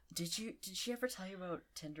Did she ever tell you about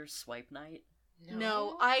Tinder swipe night?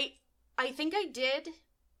 No, I think I did,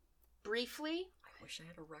 briefly. I wish I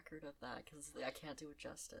had a record of that, because I can't do it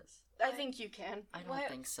justice. I think you can. I don't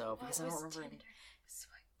think so, because I don't remember any...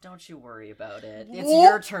 Don't you worry about it. What? It's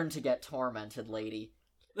your turn to get tormented, lady.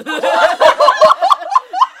 I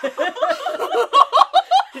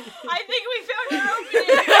think we found our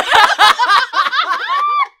opening.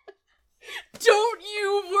 Don't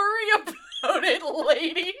you worry about it,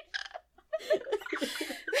 lady.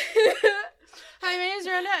 Hi, my name's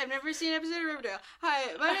Rhonda. I've never seen an episode of Riverdale.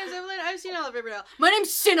 Hi, my name's Evelyn. I've seen all of Riverdale. My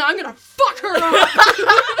name's Cinna. I'm gonna fuck her up.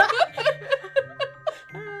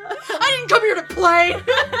 I didn't come here to play.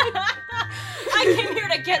 I came here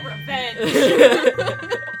to get revenge.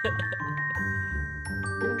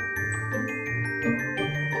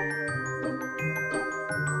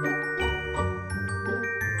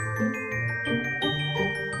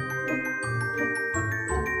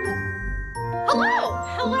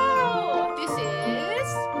 Hello. This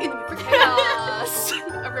is In the Mood for Chaos,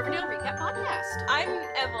 a Riverdale recap podcast. I'm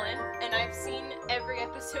Evelyn, and I've seen every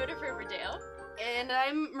episode of Riverdale. And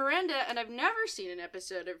I'm Miranda, and I've never seen an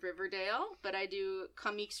episode of Riverdale, but I do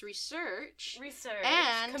comics research.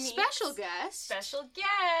 And comiques, special guest. Special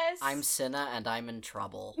guest. I'm Cinna, and I'm in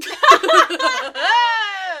trouble.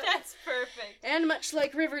 That's perfect. And much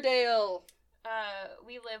like Riverdale.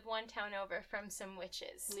 We live one town over from some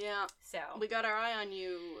witches. Yeah. So. We got our eye on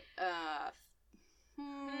you.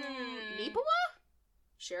 Neepawa?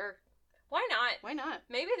 Sure. Why not? Why not?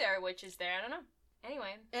 Maybe there are witches there. I don't know.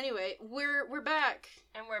 Anyway, we're back.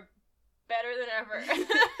 And we're better than ever.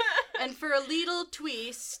 And for a little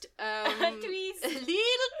twist, A little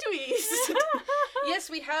twist. Yes,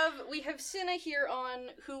 we have Cinna here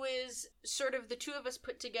on, who is sort of the two of us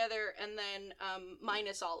put together, and then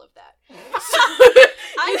minus all of that.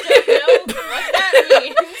 I don't know what that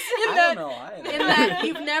means. I don't know either. In that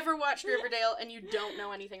you've never watched Riverdale and you don't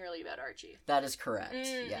know anything really about Archie. That is correct.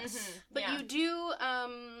 Yes. But you do.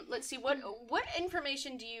 Let's see. What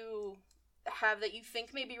information do you have that you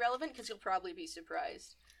think may be relevant? Because you'll probably be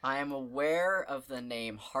surprised. I am aware of the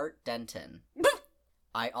name Hart Denton.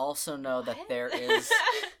 I also know that there is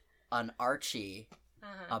an Archie,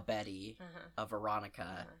 a Betty, a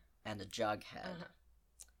Veronica, and a Jughead.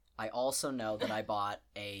 I also know that I bought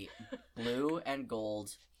a blue and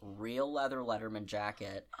gold real leather Letterman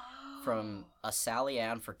jacket from a Sally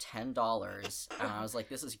Ann for $10, and I was like,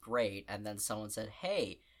 this is great, and then someone said,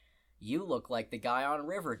 hey, you look like the guy on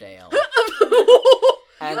Riverdale.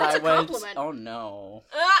 And That's I a went, compliment. oh no.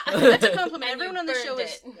 That's a compliment. And Everyone you on the show burned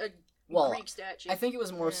is it. a Greek statue. I think it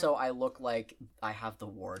was more so I look like I have the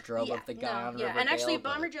wardrobe of the guy on Riverdale. And actually,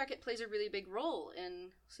 but... Bomber Jacket plays a really big role in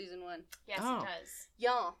season 1. Yes, Oh. it does.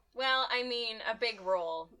 Yeah. Well, I mean, a big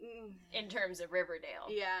role in terms of Riverdale.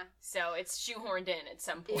 Yeah. So it's shoehorned in at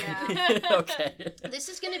some point. Yeah. Okay. This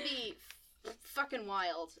is gonna be fucking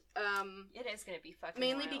wild. It is going to be fucking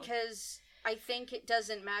Mainly wild. because I think it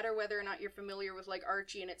doesn't matter whether or not you're familiar with, like,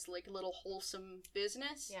 Archie and it's, like, a little wholesome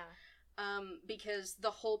business. Yeah. Because the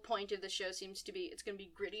whole point of the show seems to be it's going to be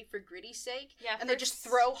gritty for gritty's sake. Yeah, and they just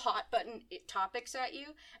throw hot button topics at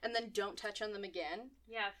you and then don't touch on them again.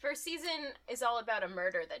 Yeah, first season is all about a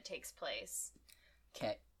murder that takes place.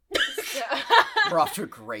 Okay. So... We're off to a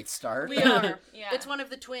great start. We are. Yeah. It's one of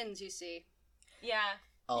the twins, you see. Yeah.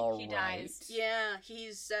 All he right. dies. Yeah,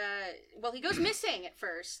 he's, well, he goes missing at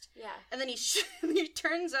first. Yeah. And then he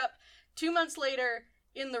turns up 2 months later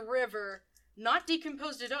in the river, not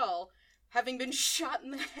decomposed at all, having been shot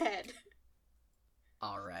in the head.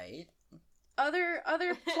 All right. Other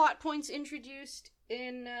plot points introduced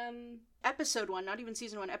in episode 1, not even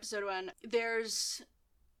season 1, episode 1. There's,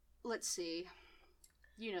 let's see,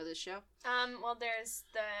 you know this show. Well, there's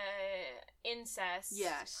the incest.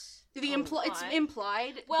 Yes. It's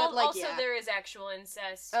implied. Well, but, like, also yeah. there is actual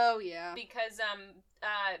incest. Oh yeah. Because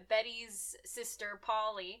Betty's sister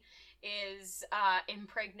Polly is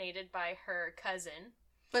impregnated by her cousin.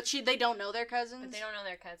 But they don't know their cousins. But they don't know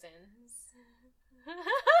their cousins.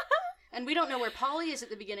 And we don't know where Polly is at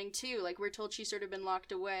the beginning too. Like, we're told she's sort of been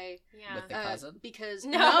locked away. Yeah. With the cousin? Because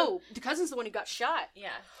No. the cousin's the one who got shot. Yeah.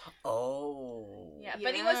 Oh. Yeah,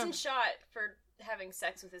 but he Yeah. wasn't shot for having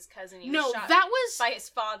sex with his cousin. He No, was shot that was by his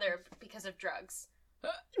father because of drugs.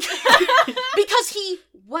 because he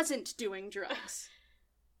wasn't doing drugs.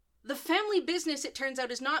 The family business, it turns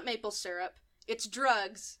out, is not maple syrup. It's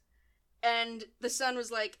drugs. And the son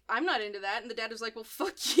was like, I'm not into that. And the dad was like, well,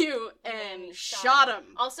 fuck you. And he shot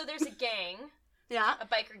him. Also, there's a gang. Yeah. A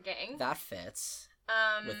biker gang. That fits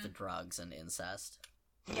with the drugs and incest.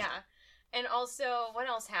 Yeah. And also, what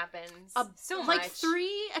else happens? So like much.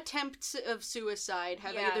 3 attempts of suicide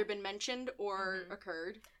have either been mentioned or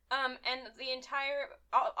occurred. And the entire,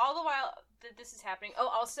 all the while that this is happening,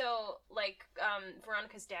 also, like,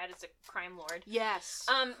 Veronica's dad is a crime lord. Yes.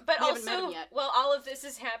 But we haven't met also, him yet. while all of this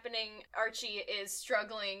is happening, Archie is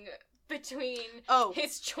struggling between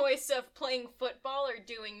his choice of playing football or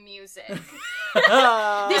doing music.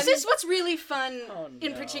 This is what's really fun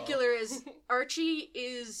in particular is Archie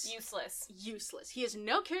is useless. He has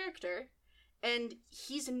no character, and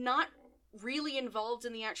he's not really involved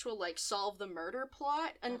in the actual, like, solve the murder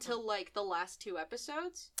plot until, like, the last 2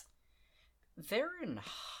 episodes. They're in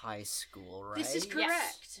high school, right? This is correct.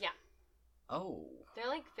 Yes. Yeah. Oh. They're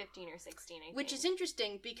like 15 or 16, I think. Which is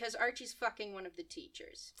interesting because Archie's fucking one of the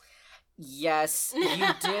teachers. Yes, you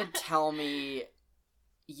did tell me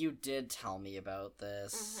about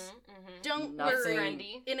this. Don't Nothing.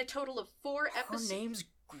 worry. In a total of 4 episodes. Her name's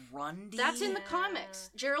Grundy? That's in the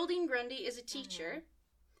comics. Geraldine Grundy is a teacher,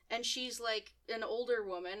 and she's like an older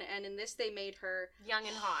woman, and in this they made her young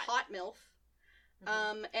and hot. Hot MILF.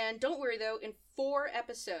 And don't worry though, in 4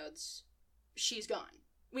 episodes, she's gone.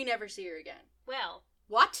 We never see her again. Well.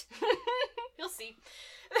 What? You'll see.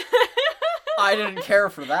 I didn't care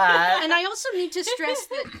for that. And I also need to stress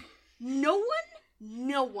that no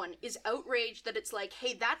one is outraged that it's like,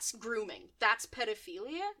 hey, that's grooming. That's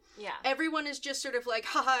pedophilia. Yeah. Everyone is just sort of like,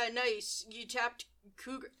 haha, nice. You tapped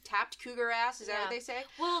cougar ass. Is that what they say?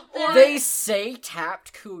 Well, or they say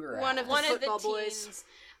tapped cougar ass. One of the football teens. boys.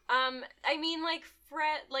 I mean, like,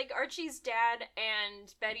 Fred, like, Archie's dad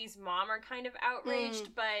and Betty's mom are kind of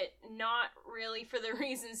outraged, but not really for the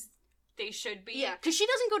reasons they should be. Yeah, because she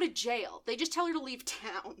doesn't go to jail. They just tell her to leave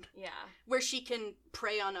town. Yeah. Where she can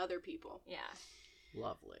prey on other people. Yeah.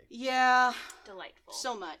 Lovely. Yeah. Delightful.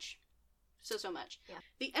 So much. So much. Yeah.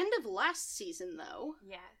 The end of last season, though.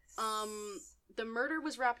 Yes. The murder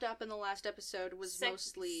was wrapped up in the last episode, was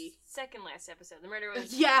mostly... Second last episode. The murder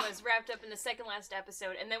was wrapped up in the second last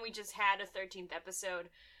episode, and then we just had a 13th episode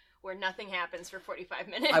where nothing happens for 45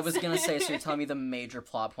 minutes. I was gonna say, so you're telling me the major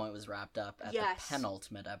plot point was wrapped up at the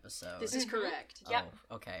penultimate episode. This is correct. Yep.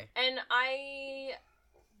 Oh, okay. And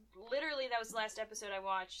literally, that was the last episode I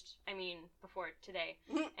watched, before today,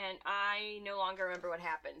 and I no longer remember what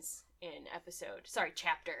happens in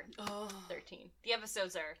chapter 13. The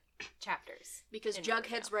episodes are chapters. Because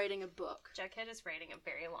Jughead's writing a book. Jughead is writing a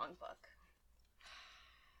very long book.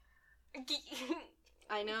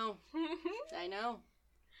 I know. I know.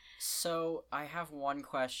 So, I have one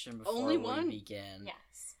question before Only we one? begin.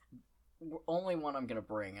 Yes. Only one I'm gonna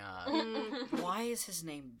bring up. Why is his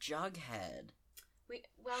name Jughead? We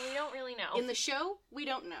don't really know. In the show, we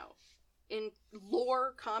don't know. In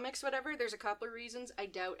lore, comics, whatever, there's a couple of reasons. I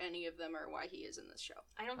doubt any of them are why he is in this show.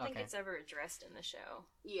 I don't think it's ever addressed in the show.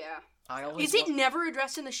 Yeah. Is it never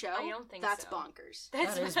addressed in the show? I don't think That's so. bonkers.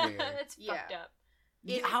 That is weird. That's fucked up.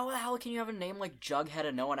 How the hell can you have a name like Jughead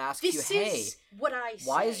and no one asks you, This hey, is what I say.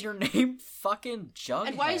 why is your name fucking Jughead?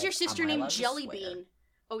 And why is your sister Am I named allowed to Jellybean? swear?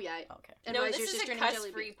 Oh, yeah. Okay. And No, why is this your is sister a named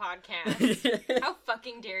cuss-free Jellybean? podcast. How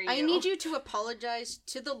fucking dare you? I need you to apologize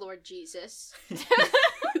to the Lord Jesus.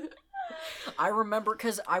 I remember,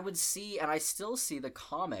 because I would see, and I still see the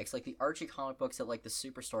comics, like the Archie comic books at like the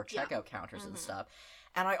Superstore checkout counters and stuff.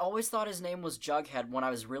 And I always thought his name was Jughead when I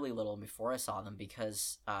was really little and before I saw them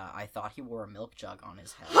because I thought he wore a milk jug on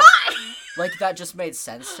his head. Like, that just made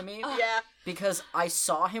sense to me. Yeah. Because I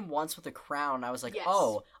saw him once with a crown and I was like,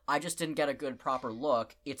 oh, I just didn't get a good proper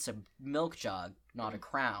look. It's a milk jug, not a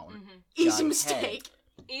crown. Easy mistake.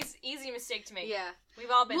 Easy mistake to make. Yeah.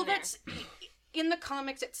 We've all been there. That's... In the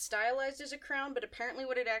comics, it's stylized as a crown, but apparently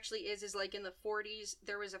what it actually is like in the 40s,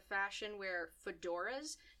 there was a fashion where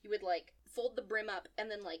fedoras, you would, like, fold the brim up and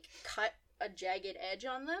then, like, cut a jagged edge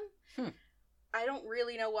on them. I don't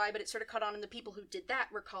really know why, but it sort of caught on, and the people who did that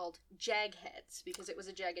were called Jagheads, because it was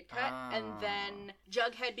a jagged cut, and then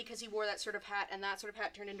Jughead because he wore that sort of hat, and that sort of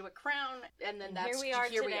hat turned into a crown, and then that's...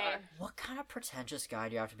 Here we are. What kind of pretentious guy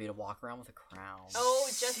do you have to be to walk around with a crown? Oh,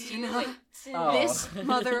 just you wait. This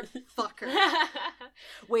motherfucker.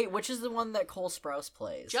 Wait, which is the one that Cole Sprouse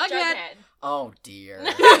plays? Jughead. Oh, dear.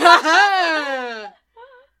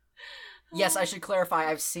 Yes, I should clarify,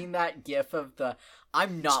 I've seen that gif of the,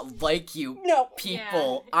 I'm not like you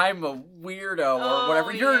people, I'm a weirdo, or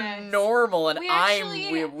whatever, you're normal, and I'm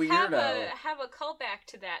a weirdo. Have a callback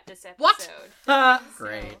to that this episode. What?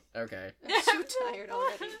 Great, okay. I'm so tired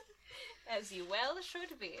already. As you well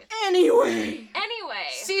should be. Anyway.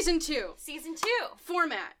 Season 2.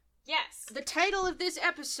 Format. Yes. The title of this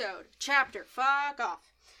episode, Chapter Fuck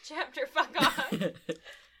Off. Chapter Fuck Off.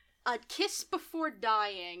 A Kiss Before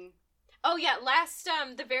Dying. Oh yeah,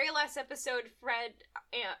 the very last episode, Fred,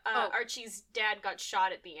 Archie's dad got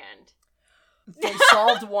shot at the end. They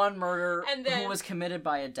solved one murder And then- who was committed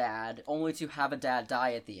by a dad, only to have a dad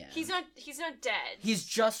die at the end. He's not dead. He's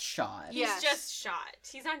just shot. Yes. He's just shot.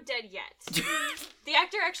 He's not dead yet. The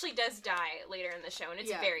actor actually does die later in the show, and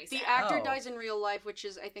it's very sad. The actor Oh. dies in real life, which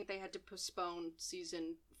is, I think they had to postpone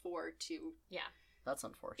season 4 to... That's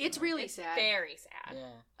unfortunate. It's really It's sad. very sad.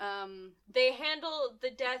 Yeah. They handle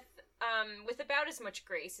the death with about as much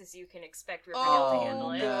grace as you can expect Riverdale Oh, to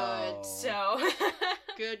handle it. no. So,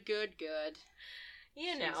 Good.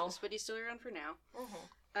 you know. Jesus, but he's still around for now.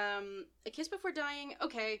 Mhm. A Kiss Before Dying.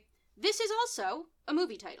 Okay, this is also a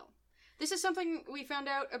movie title. This is something we found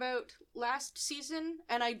out about last season,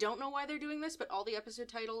 and I don't know why they're doing this, but all the episode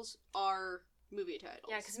titles are movie titles.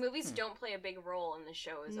 Yeah, because movies don't play a big role in the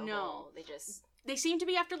show as a No. whole. They just... They seem to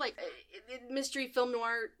be after, like, mystery film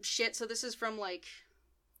noir shit, so this is from, like,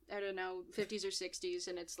 I don't know, 50s or 60s,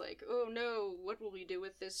 and it's like, oh no, what will we do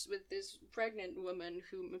with this pregnant woman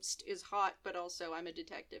who is hot, but also I'm a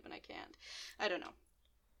detective and I can't. I don't know.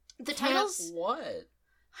 The titles... What?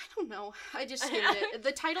 I don't know. I just skimmed it.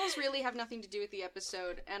 The titles really have nothing to do with the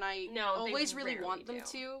episode, and I always really want them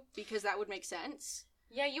to, because that would make sense.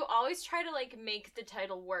 Yeah, you always try to, like, make the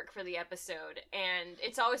title work for the episode, and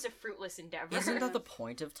it's always a fruitless endeavor. Isn't that the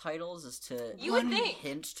point of titles, is to You would think.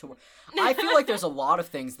 hint to... I feel like there's a lot of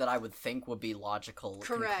things that I would think would be logical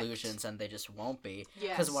Correct. conclusions, and they just won't be. Yes.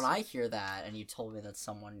 Because when I hear that, and you told me that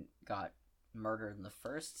someone got murdered in the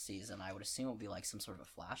first season, I would assume it would be like some sort of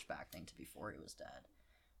a flashback thing to before he was dead.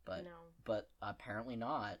 But apparently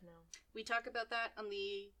not. No. We talk about that on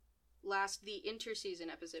the inter-season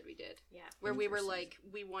episode we did. Yeah. Where we were Inter-season. like,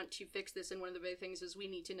 we want to fix this, and one of the big things is we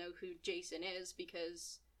need to know who Jason is,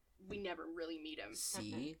 because we never really meet him.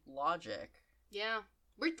 See? Logic. Yeah.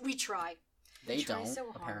 We try. They try don't, so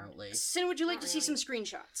hard. apparently. Sin, would you like Not to see some really.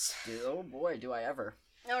 screenshots? Oh boy, do I ever.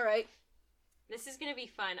 Alright. This is gonna be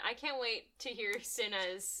fun. I can't wait to hear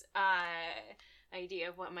Cinna's idea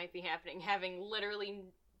of what might be happening, having literally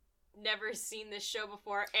never seen this show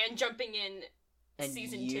before and jumping in And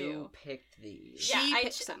season you 2. picked these. She I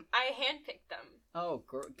picks them. I handpicked them. Oh,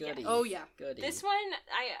 goody. Oh, yeah. Goody. This one,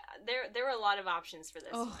 there were a lot of options for this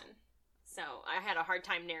Oh. one, so I had a hard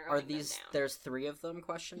time narrowing Are them these, down. there's 3 of them,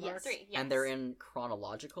 question mark? Yes. 3, And they're in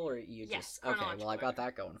chronological, or you Yes, just... Okay, well, I chronological got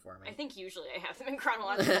that going for me. I think usually I have them in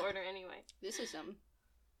chronological order anyway. This is some.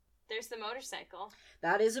 There's the motorcycle.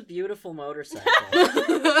 That is a beautiful motorcycle.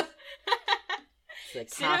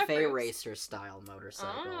 It's a Cinna cafe fruits. racer style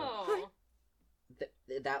motorcycle. Oh.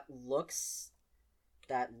 That looks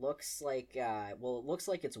like well, it looks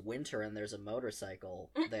like it's winter and there's a motorcycle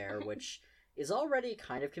there, which is already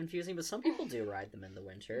kind of confusing, but some people do ride them in the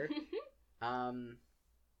winter.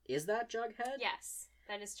 Is that Jughead? Yes,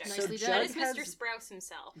 that is Jughead. So Nicely done. That is Jughead's- Mr. Sprouse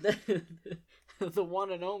himself. the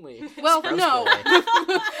one and only. Well, Sprouse no. boy.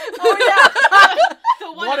 Oh yeah,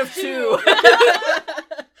 the One of 2.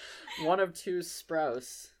 One of 2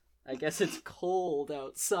 Sprouse. I guess it's cold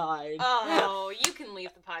outside. Oh, you can leave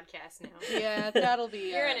the podcast now. Yeah, that'll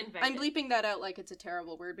be... You're uninvited. I'm bleeping that out like it's a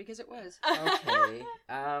terrible word, because it was. Okay.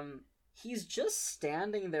 He's just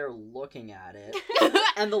standing there looking at it.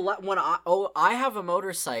 And I have a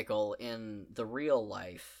motorcycle in the real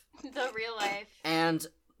life. The real life. And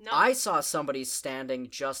No. I saw somebody standing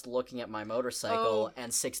just looking at my motorcycle,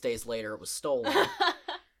 and 6 days later it was stolen.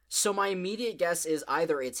 So my immediate guess is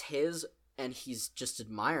either it's his and he's just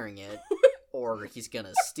admiring it, or he's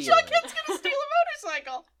gonna steal it. Jughead's gonna steal a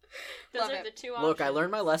motorcycle! Those Love are it. the 2 options. Look, I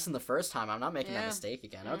learned my lesson the first time. I'm not making that Yeah. mistake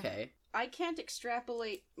again. Yeah. Okay. I can't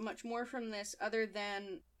extrapolate much more from this other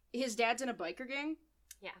than his dad's in a biker gang.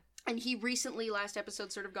 Yeah. And he recently, last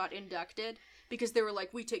episode, sort of got inducted because they were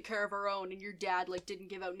like, we take care of our own, and your dad, like, didn't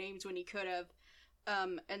give out names when he could have.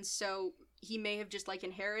 And so he may have just, like,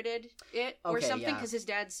 inherited it or Okay, something yeah. because his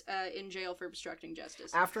dad's in jail for obstructing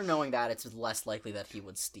justice. After knowing that, it's less likely that he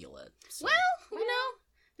would steal it. So. Well, you know,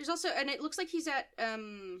 there's also, and it looks like he's at,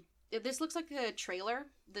 this looks like a trailer,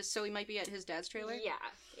 so he might be at his dad's trailer. Yeah.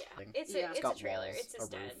 It's Yeah. a, It's it's got a trailer. walls, It's his a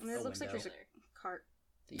roof, dad's. And it looks like window. there's a cart,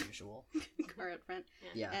 The usual. car out front.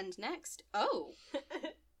 Yeah. And next, oh,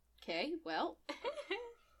 okay, well,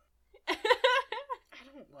 I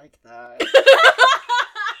don't like that.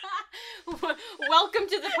 Welcome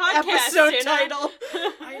to the podcast, Episode Cinna. title.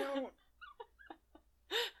 I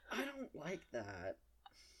don't like that.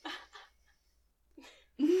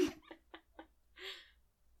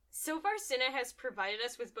 So far, Cinna has provided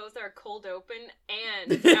us with both our cold open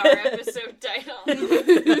and our episode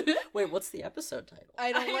title. Wait, what's the episode title?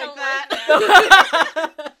 I don't I like don't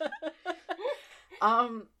that.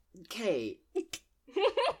 like Okay.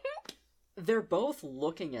 they're both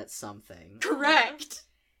looking at something. Correct.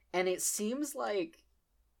 And it seems like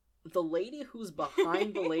the lady who's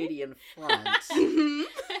behind the lady in front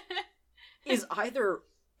is either...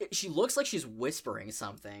 She looks like she's whispering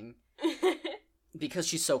something because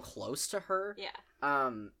she's so close to her. Yeah.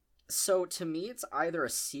 So to me, it's either a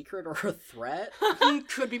secret or a threat.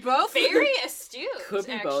 Could be both. Very astute. Could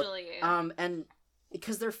be actually. both. And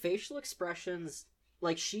because their facial expressions,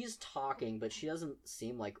 like, she's talking, but she doesn't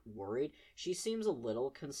seem, like, worried. She seems a little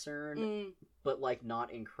concerned, but, like,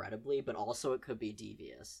 not incredibly, but also it could be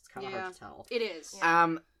devious. It's kind of hard to tell. It is.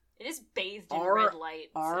 Yeah. It is bathed in red light.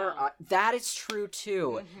 That is true,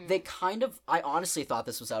 too. They kind of... I honestly thought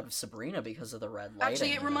this was out of Sabrina because of the red lighting.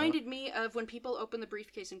 Actually, it reminded me of when people open the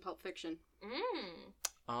briefcase in Pulp Fiction.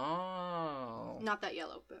 Oh. Not that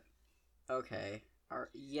yellow, but... Okay.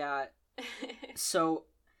 Yeah. So...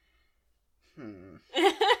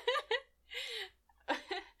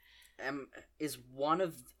 Is one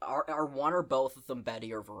of... Are one or both of them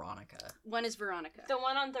Betty or Veronica? One is Veronica. The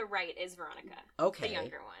one on the right is Veronica. Okay. The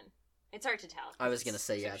younger one. It's hard to tell. I was gonna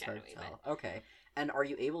say, yeah, it's hard to tell. But... Okay. And are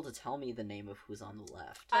you able to tell me the name of who's on the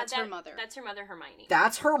left? That's her mother. That's her mother, Hermione.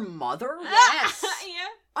 That's her mother? Yes! Yeah.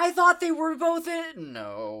 I thought they were both in...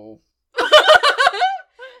 No.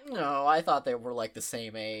 No, I thought they were, like, the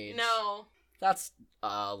same age. No. That's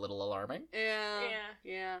a little alarming.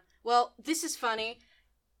 Yeah. Well, this is funny.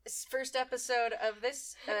 First episode of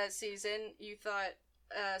this season, you thought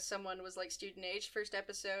someone was, like, student age. First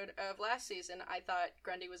episode of last season, I thought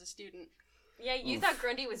Grundy was a student. Yeah, you thought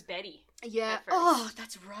Grundy was Betty. Yeah. Oh,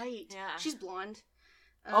 that's right. Yeah. She's blonde.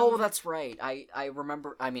 Oh, that's right. I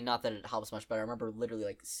remember, I mean, not that it helps much, but I remember literally,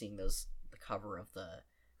 like, seeing the cover of the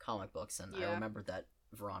comic books, and I remember that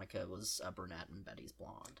Veronica was a brunette and Betty's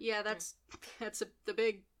blonde. Yeah, that's the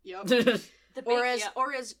big, yep.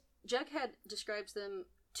 Or as Jughead describes them,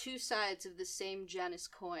 two sides of the same Janus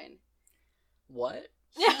coin. What?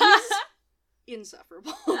 He's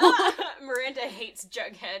insufferable. Miranda hates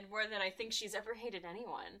Jughead more than I think she's ever hated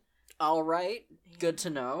anyone. All right, good to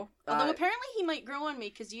know. Although apparently he might grow on me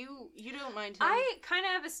because you don't mind him. I kind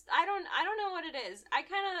of have I don't know what it is. I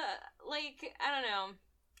kind of like, I don't know.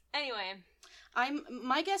 Anyway,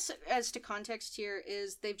 my guess as to context here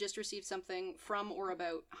is they've just received something from or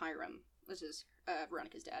about Hiram. This is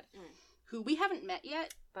Veronica's dad, who we haven't met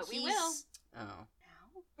yet, but we will. Oh.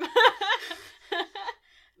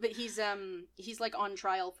 But he's like on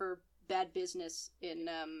trial for bad business in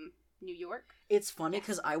New York. It's funny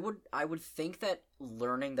because I would think that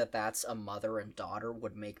learning that that's a mother and daughter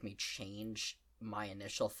would make me change my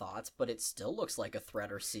initial thoughts, but it still looks like a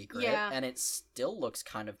threat or secret, and it still looks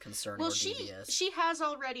kind of concerning or devious. She has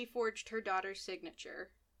already forged her daughter's signature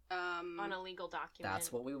on a legal document.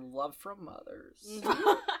 That's what we love from mothers.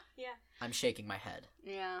 Yeah. I'm shaking my head.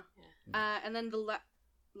 Yeah. And then the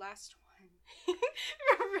last one.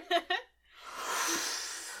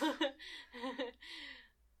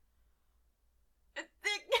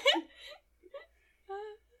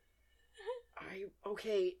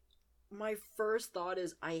 Okay, my first thought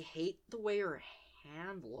is I hate the way her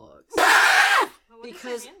hand looks.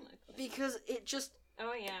 Because it just...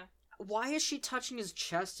 Oh, yeah. Why is she touching his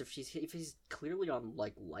chest if he's clearly on,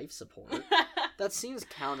 like, life support? That seems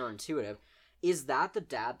counterintuitive. Is that the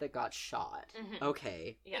dad that got shot? Mm-hmm.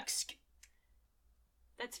 Okay. Yeah.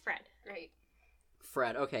 That's Fred. Right.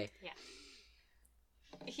 Fred, okay. Yeah.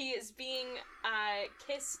 He is being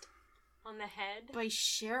kissed on the head. By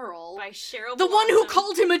Cheryl. The one who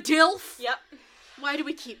called him a DILF? Yep. Why do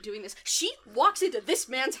we keep doing this? She walks into this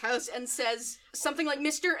man's house and says something like,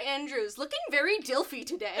 Mr. Andrews, looking very DILFy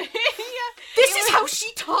today. Yeah. This is how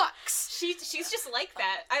she talks. She's just like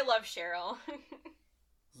that. I love Cheryl.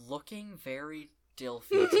 Looking very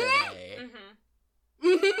DILFy today.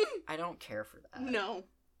 I don't care for that. No.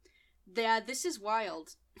 Dad, this is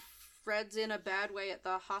wild. Fred's in a bad way at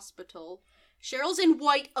the hospital. Cheryl's in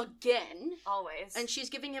white again. Always. And she's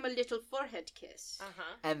giving him a little forehead kiss.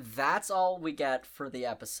 Uh-huh. And that's all we get for the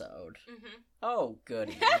episode. Mm-hmm. Oh,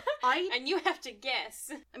 goody. And you have to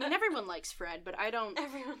guess. I mean, everyone likes Fred, but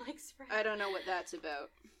Everyone likes Fred. I don't know what that's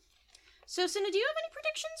about. So, Cinna, do you have any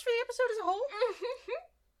predictions for the episode as a whole?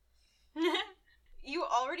 You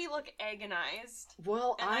already look agonized.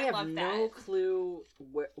 Well, I have no clue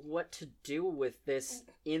what to do with this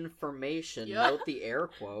information. Yeah. Note the air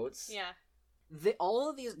quotes. Yeah. Do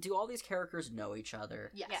all these characters know each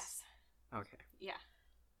other? Yes. Okay. Yeah.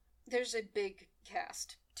 There's a big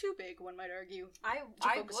cast. Too big, one might argue. I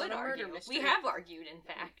would argue. We have argued, in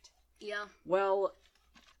fact. Yeah. Well,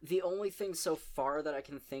 the only thing so far that I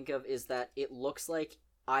can think of is that it looks like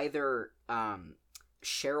either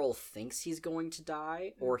Cheryl thinks he's going to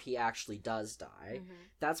die, or he actually does die. Mm-hmm.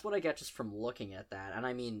 That's what I get just from looking at that. And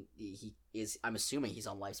I mean, I'm assuming he's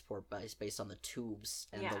on life support based on the tubes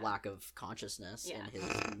and the lack of consciousness in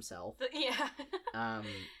himself. Yeah.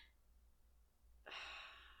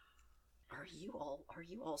 Are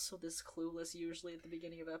you also this clueless usually at the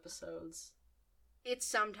beginning of episodes? It's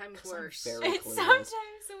sometimes worse. It's sometimes worse.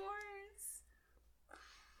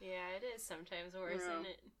 Yeah, it is sometimes worse, isn't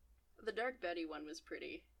it? The Dark Betty one was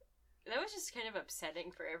pretty. That was just kind of upsetting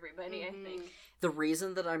for everybody, I think. The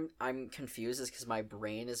reason that I'm confused is because my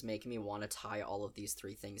brain is making me want to tie all of these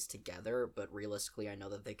three things together, but realistically I know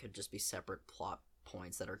that they could just be separate plot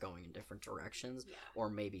points that are going in different directions, or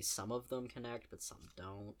maybe some of them connect, but some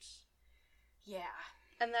don't. Yeah.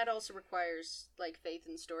 And that also requires, like, faith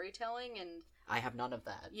in storytelling, and... I have none of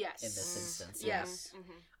that in this instance. Yes.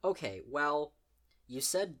 Mm-hmm. Okay, well, you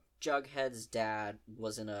said Jughead's dad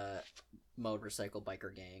was in a motorcycle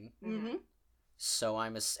biker gang. Mm-hmm. So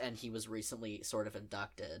and he was recently sort of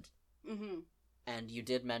inducted. Mm-hmm. And you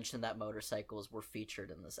did mention that motorcycles were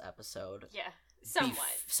featured in this episode. Yeah, somewhat.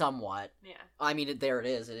 Somewhat. Yeah. I mean, there it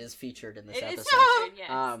is. It is featured in this episode. It is featured,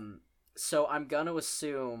 yes. So I'm gonna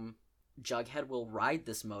assume Jughead will ride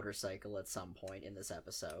this motorcycle at some point in this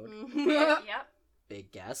episode. Mm-hmm. Yep.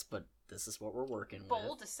 Big guess, but this is what we're working with.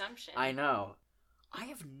 Bold assumption. I know. I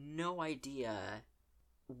have no idea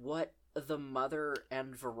what the mother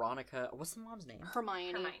and Veronica... What's the mom's name?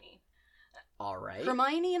 Hermione. All right.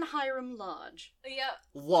 Hermione and Hiram Lodge. Yep.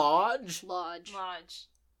 Lodge? Lodge.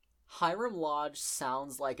 Hiram Lodge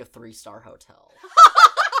sounds like a 3-star hotel.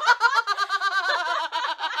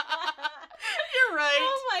 You're right.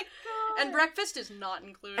 Oh my god. And breakfast is not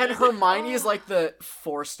included. And Hermione is like the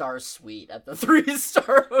 4-star suite at the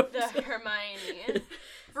 3-star hotel. The Hermione.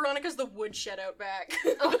 Veronica's the woodshed out back.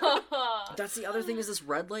 That's the other thing, is this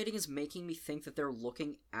red lighting is making me think that they're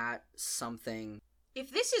looking at something.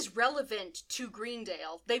 If this is relevant to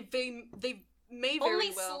Greendale, they may very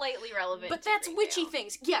Only well. Slightly relevant. But to that's Greendale. witchy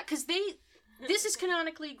things. Yeah, because this is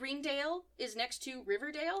canonically Greendale is next to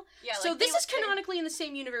Riverdale. Yeah, so like this is canonically in the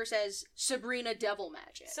same universe as Sabrina Devil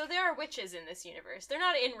Magic. So there are witches in this universe. They're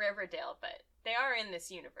not in Riverdale, but they are in this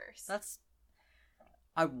universe.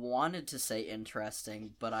 I wanted to say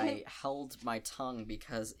interesting, but I held my tongue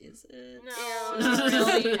because is it? No,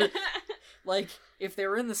 really. Like, if they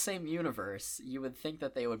were in the same universe, you would think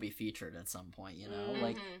that they would be featured at some point, you know? Mm-hmm.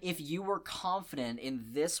 Like, if you were confident in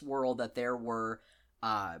this world that there were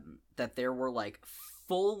like,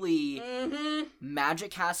 fully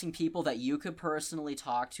magic casting people that you could personally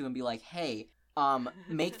talk to and be like, hey,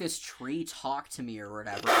 make this tree talk to me or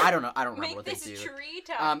whatever. I don't remember what they do. Make this tree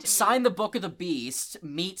talk to me. Sign the Book of the Beast,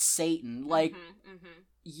 meet Satan. Like,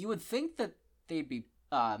 you would think that they'd be,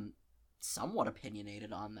 somewhat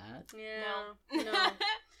opinionated on that. Yeah. No.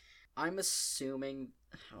 I'm assuming...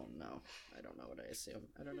 Oh, no. I don't know what I assume.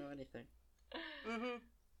 I don't know anything. Mm-hmm.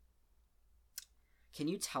 Can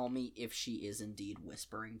you tell me if she is indeed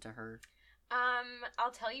whispering to her?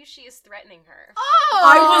 I'll tell you she is threatening her. Oh!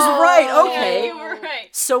 I was right! Okay! Yeah, you were right.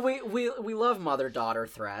 So we love mother-daughter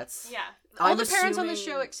threats. Yeah. All the parents on the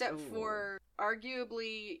show, except for,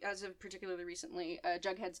 arguably, as of particularly recently,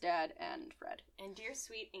 Jughead's dad and Fred. And dear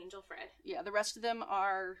sweet Angel Fred. Yeah, the rest of them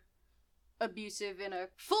are abusive in a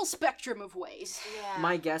full spectrum of ways. Yeah.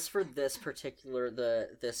 My guess for this particular,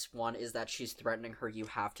 this one, is that she's threatening her, you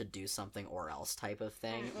have to do something or else type of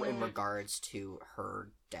thing, in regards to her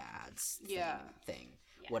dad's thing.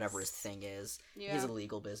 Yes. Whatever his thing is. Yeah. His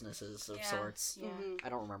illegal businesses of sorts. Yeah. I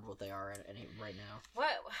don't remember what they are right now.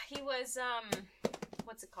 What? He was,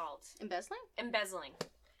 what's it called? Embezzling.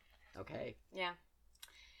 Okay. Yeah.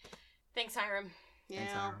 Thanks, Hiram. Yeah.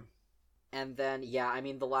 Thanks, Hiram. And then, I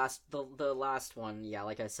mean, the last one,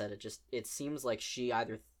 like I said, it seems like she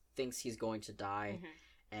either thinks he's going to die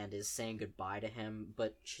and is saying goodbye to him,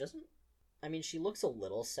 but she doesn't, I mean, she looks a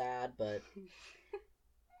little sad, but,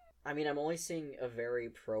 I mean, I'm only seeing a very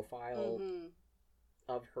profile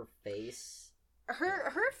of her face.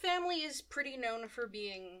 Her family is pretty known for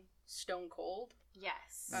being stone cold.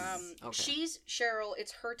 Yes. Okay. She's Cheryl.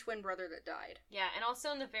 It's her twin brother that died. Yeah, and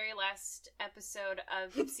also in the very last episode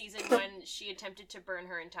of season 1, she attempted to burn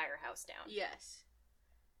her entire house down. Yes.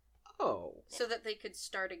 Oh. So that they could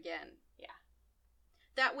start again. Yeah.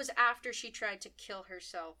 That was after she tried to kill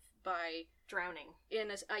herself by drowning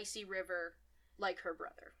in an icy river like her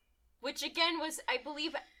brother. Which again was, I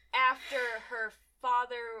believe, after her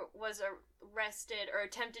father was arrested or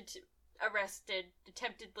attempted to be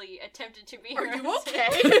Are arrested. you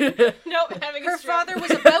okay? Nope, having her a stroke. father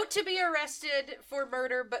was about to be arrested for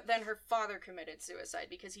murder, but then her father committed suicide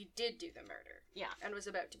because he did do the murder. Yeah. And was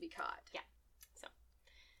about to be caught. Yeah. So.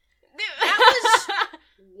 That was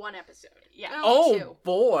one episode. Yeah. Oh, two.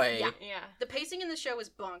 boy. Yeah. The pacing in the show is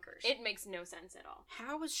bonkers. It makes no sense at all.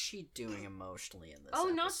 How is she doing emotionally in this Oh,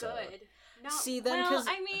 not episode? good. Not, See, then, well, 'cause-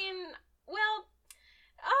 I mean, well,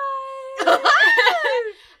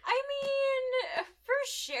 I mean, for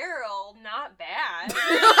Cheryl, not bad.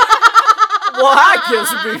 Well, that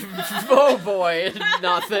gives me... Oh, boy.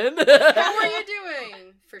 Nothing. How are you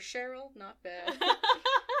doing? For Cheryl, not bad.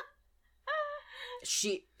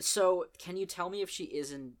 So, can you tell me if she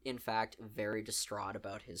is in fact very distraught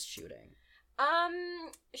about his shooting?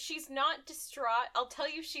 She's not distraught. I'll tell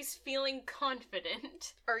you she's feeling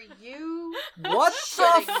confident. Are you? What the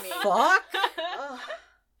Shitting me. fuck? Ugh.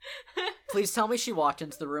 Please tell me she walked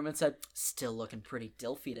into the room and said, "Still looking pretty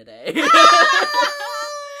dilfy today."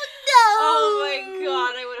 Oh my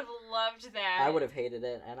god, I would have loved that. I would have hated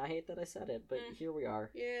it, and I hate that I said it, but here we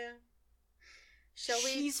are. Yeah. Shall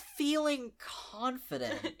we? She's feeling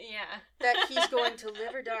confident. Yeah. That he's going to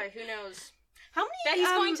live or die. Who knows? How many? That he's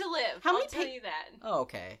going to live. how I'll many tell you that. Oh,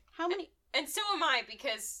 okay. How many? And so am I,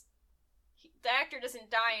 because the actor doesn't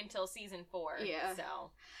die until season 4. Yeah.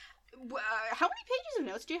 So, How many pages of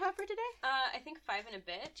notes do you have for today? I think 5 and a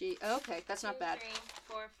bit. Gee, okay, that's not 2, bad. 3,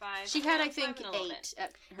 4, 5. She had, I 5 think, and a little 8 bit.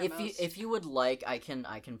 at her most. If you would like, I can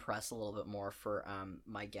press a little bit more for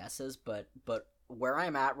my guesses, but where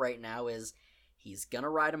I'm at right now is he's gonna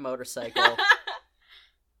ride a motorcycle.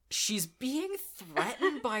 She's being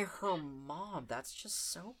threatened by her mom. That's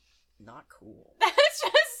just so not cool.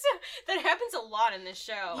 That happens a lot in this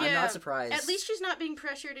show. Yeah. I'm not surprised. At least she's not being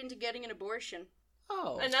pressured into getting an abortion.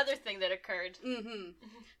 Oh. Another thing that occurred. Mm-hmm.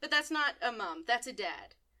 But that's not a mom. That's a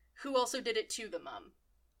dad. Who also did it to the mom.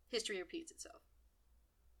 History repeats itself.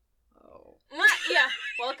 Oh. Yeah.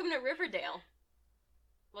 Welcome to Riverdale.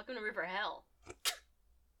 Welcome to River Hell.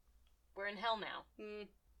 We're in hell now. Mm.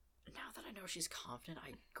 Now that I know she's confident,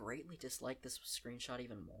 I greatly dislike this screenshot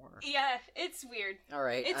even more. Yeah, it's weird. All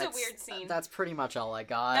right. It's a weird scene. That's pretty much all I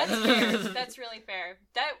got. That's fair. That's really fair.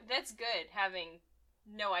 That's good, having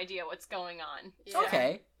no idea what's going on. Yeah.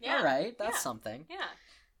 Okay. Yeah. All right. That's Yeah. something. Yeah.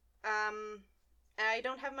 I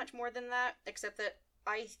don't have much more than that, except that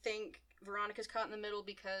I think Veronica's caught in the middle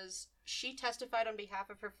because she testified on behalf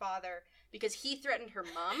of her father because he threatened her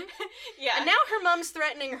mom. Yeah. And now her mom's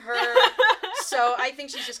threatening her. So I think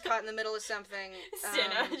she's just caught in the middle of something.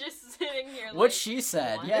 Cinna just sitting here like... What she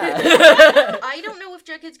said, what? yeah. I don't know if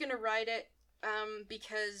Jughead's gonna ride it,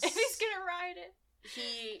 because... If he's gonna ride it.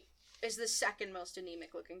 He is the second most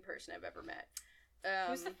anemic looking person I've ever met.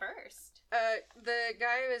 Who's the first? The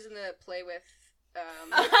guy who was in the play with,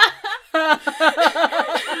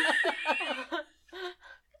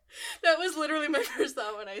 that was literally my first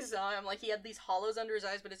thought when I saw him. Like, he had these hollows under his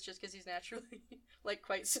eyes, but it's just because he's naturally, like,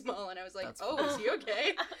 quite small, and I was like, That's oh, funny. is he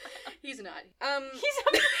okay? He's not. He's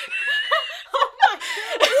a... Oh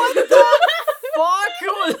What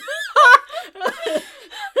the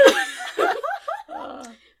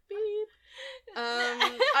fuck? Beep.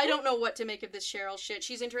 I don't know what to make of this Cheryl shit.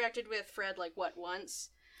 She's interacted with Fred, like, what, once?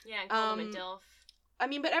 Yeah, and called him a DILF. I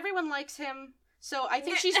mean, but everyone likes him, so I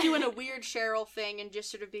think she's doing a weird Cheryl thing and just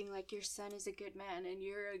sort of being like, your son is a good man, and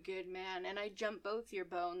you're a good man, and I jump both your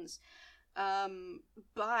bones.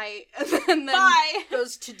 Bye. And then Bye!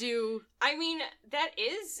 goes to do... I mean, that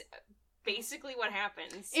is basically what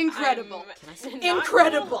happens. Incredible. Can I say- not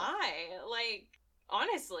Incredible. gonna lie. Like,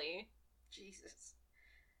 honestly. Jesus.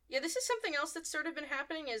 Yeah, this is something else that's sort of been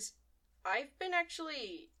happening is I've been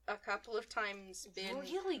actually a couple of times been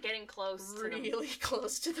Really getting close to them. really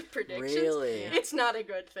close to the predictions. Really? Yeah. It's not a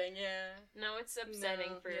good thing, yeah. No, it's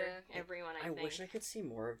upsetting No, for yeah. everyone, I I think. wish I could see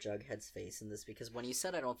more of Jughead's face in this, because when you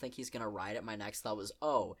said I don't think he's gonna ride it, my next thought was,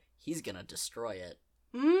 oh, he's gonna destroy it.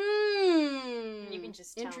 Mmm. You can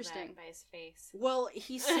just tell Interesting. that by his face. Well,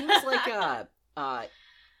 he seems like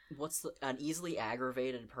an easily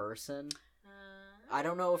aggravated person. I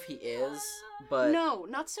don't know if he is, but No,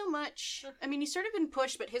 not so much. I mean, he's sort of been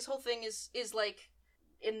pushed, but his whole thing is like,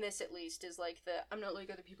 in this at least, is like the I'm not like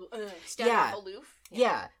other people. Standing Yeah. aloof.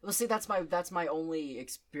 yeah. Well, see, that's my only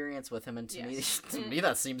experience with him, and to Yes. me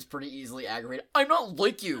that seems pretty easily aggravated. I'm not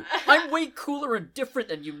like you. I'm way cooler and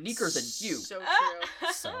different and uniquer than you. So true.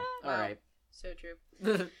 So, Wow. all right. So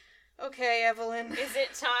true. Okay, Evelyn. Is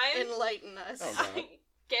it time? Enlighten us. Oh, God.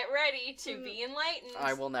 Get ready to be enlightened.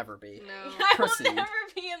 I will never be. No. I Proceed. will never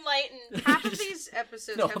be enlightened. Half of these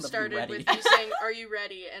episodes No, have I'll be started ready. with you saying, "Are you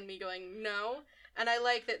ready?" and me going, "No." And I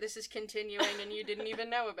like that this is continuing, and you didn't even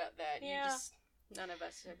know about that. Yeah. You just none of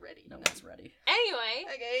us are ready. No one's ready. Anyway,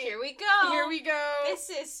 Okay. here we go. Here we go. This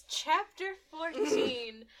is chapter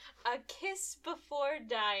 14, A Kiss Before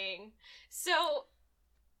Dying. So,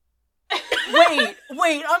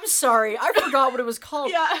 Wait, I'm sorry. I forgot what it was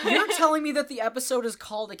called. Yeah. You're telling me that the episode is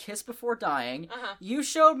called A Kiss Before Dying. Uh-huh. You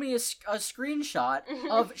showed me a screenshot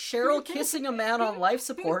of Cheryl kissing a man on life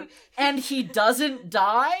support, and he doesn't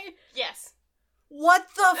die? Yes. What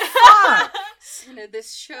the fuck?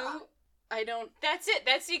 This show, I don't... That's it.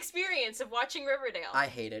 That's the experience of watching Riverdale. I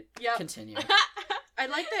hate it. Yep. Continue. I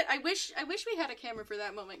like that. I wish we had a camera for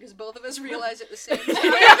that moment, because both of us realized at the same time.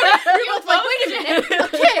 We're both like, wait a minute, a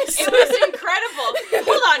kiss! It was incredible.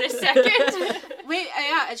 Hold on a second. Wait,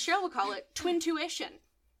 yeah, as Cheryl would call it, twin-tuition.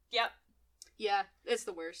 Yep. Yeah, it's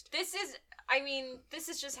the worst. This is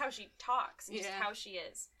just how she talks, and just how she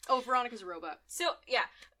is. Oh, Veronica's a robot. So, yeah,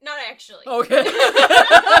 not actually. Okay.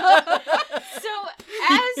 So,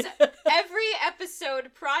 as every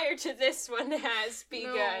episode prior to this one has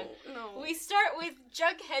begun, No. we start with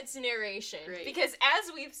Jughead's narration. Great. Because,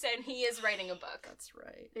 as we've said, he is writing a book. That's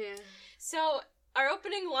right. Yeah. So, our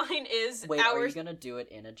opening line is Wait, are you gonna do it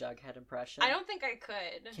in a Jughead impression? I don't think I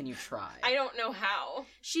could. Can you try? I don't know how.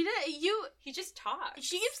 She did. He just talks.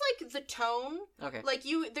 She gives like the tone. Okay. Like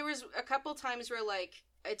there was a couple times where like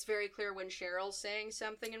it's very clear when Cheryl's saying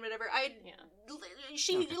something and whatever.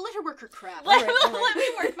 She let her work her craft. Let Alright. me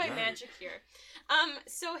work my magic here.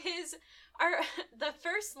 So the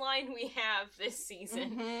first line we have this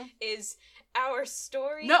season is our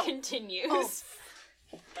story continues. Oh.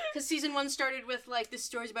 Because season 1 started with, like, this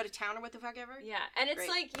story's about a town or what the fuck ever? Yeah, and it's Great.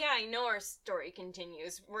 like, yeah, I know our story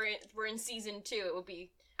continues. We're in season 2. It will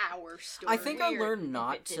be Our story. I think I weird learned if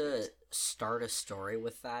not it to didn't. start a story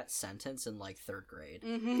with that sentence in, like, 3rd grade.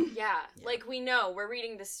 Yeah, like, we know. We're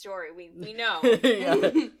reading the story. We know.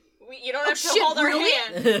 Yeah. You don't have to shit, hold our really?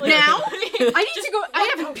 hand. Now? I need to go.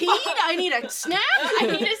 I haven't peed. I need a snack. I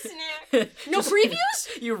need a snack. No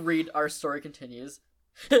previews? You read Our Story Continues.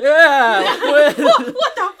 Yeah! What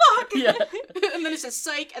the fuck? Yeah. And then it says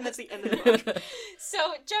psych, and that's the end of the book.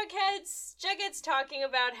 So Jughead's talking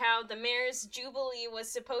about how the mayor's jubilee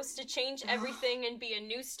was supposed to change everything and be a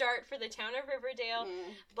new start for the town of Riverdale.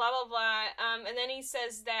 Blah blah blah. And then he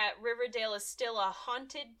says that Riverdale is still a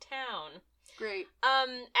haunted town. Great.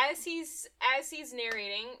 As he's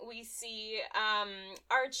narrating, we see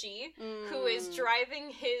Archie, who is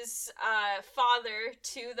driving his father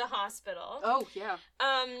to the hospital. Oh, yeah.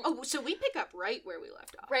 So we pick up right where we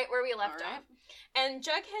left off. Right where we left All right. off. And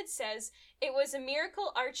Jughead says it was a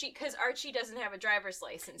miracle Archie, because Archie doesn't have a driver's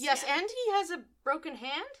license Yes, yet. and he has a broken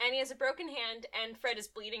hand. And he has a broken hand, and Fred is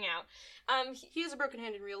bleeding out. He has a broken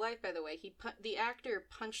hand in real life, by the way. The actor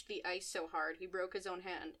punched the ice so hard he broke his own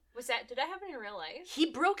hand. Did that happen in real life? He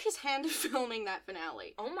broke his hand filming that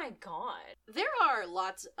finale. Oh my god. There are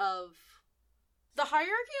lots of... The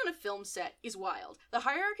hierarchy on a film set is wild. The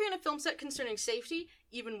hierarchy on a film set concerning safety,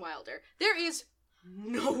 even wilder. There is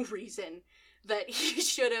no reason that he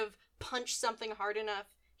should have punched something hard enough,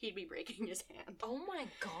 he'd be breaking his hand. Oh my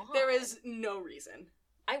god. There is no reason.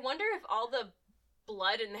 I wonder if all the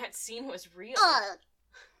blood in that scene was real.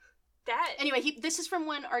 Anyway, this is from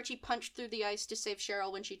when Archie punched through the ice to save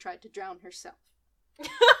Cheryl when she tried to drown herself.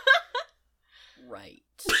 Right.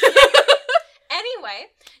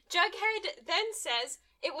 Anyway, Jughead then says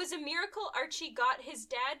it was a miracle Archie got his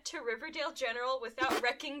dad to Riverdale General without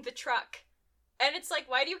wrecking the truck. And it's like,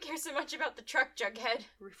 why do you care so much about the truck, Jughead?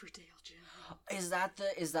 Riverdale General. Is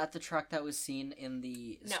that the truck that was seen in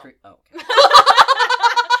the No. screen? Oh, okay.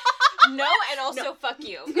 No, and also fuck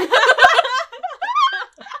you. What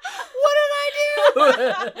did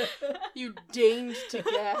I do? You deigned to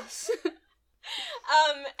guess.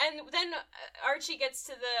 And then Archie gets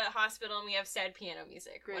to the hospital and we have sad piano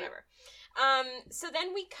music, Great. whatever. So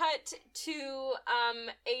then we cut to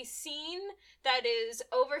a scene that is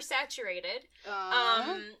oversaturated,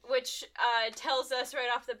 which tells us right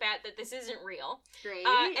off the bat that this isn't real. Great.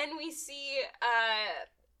 And we see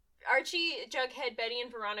Archie, Jughead, Betty,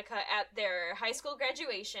 and Veronica at their high school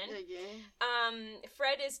graduation.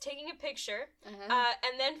 Fred is taking a picture,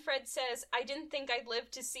 and then Fred says, "I didn't think I'd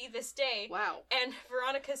live to see this day." Wow. And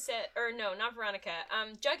Veronica said, or no, not Veronica.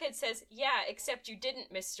 Jughead says, "Yeah, except you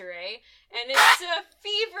didn't, Mr. A." And it's a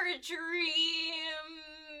fever dream.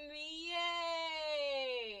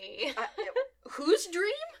 Yay! Whose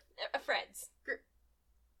dream? Fred's.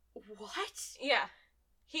 What? Yeah.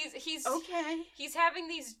 He's Okay. He's having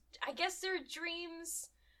these, I guess they're dreams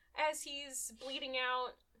as he's bleeding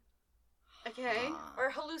out. Okay.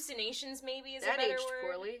 Or hallucinations, maybe, is That a better aged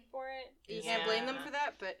word poorly. for it. You can't blame them for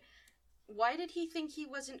that, but why did he think he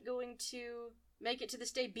wasn't going to make it to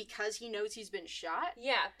this day? Because he knows he's been shot?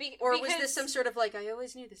 Yeah. Or was this some sort of like, I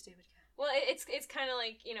always knew this day would come? Well, it's kind of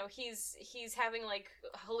like, you know, he's having like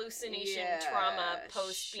hallucination trauma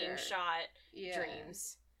post being shot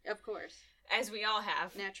dreams. Of course. As we all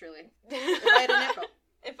have. Naturally. If I had a nickel.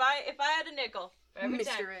 If I had a nickel. Every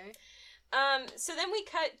Mr. time. A. So then we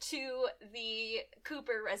cut to the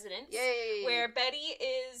Cooper residence. Yay! Where Betty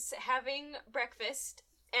is having breakfast,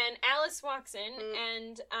 and Alice walks in,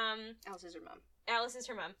 and, Alice is her mom. Alice is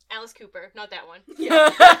her mom. Alice Cooper, not that one. Yeah.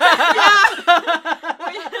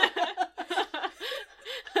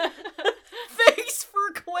 Thanks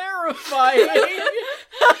for clarifying.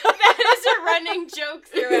 That is a running joke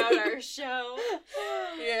throughout our show.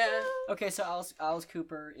 Yeah. Okay, so Alice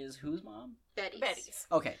Cooper is whose mom? Betty's.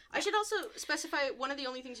 Okay. I should also specify one of the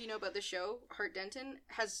only things you know about the show, Hart Denton,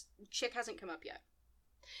 Chick hasn't come up yet.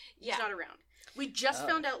 He's not around. We just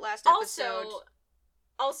found out last episode.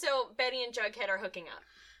 Also, Betty and Jughead are hooking up.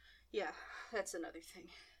 Yeah, that's another thing.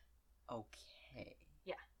 Okay.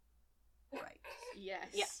 Yeah. Right. Yes.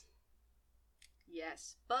 Yeah.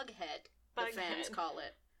 Yes. Bughead, the fans call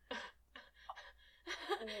it.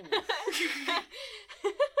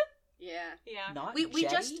 Yeah. Yeah. Not We Jetty?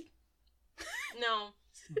 just... No.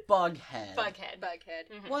 Bughead. Bughead.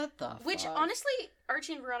 Bughead. What the Which, fuck? honestly,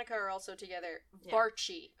 Archie and Veronica are also together. Yeah.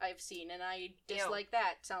 Barchie, I've seen, and I dislike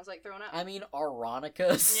that. Sounds like throwing up. I mean,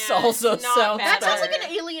 Aronica Yeah, also not sounds bad. That sounds like better.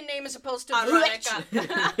 an alien name as opposed to... Veronica.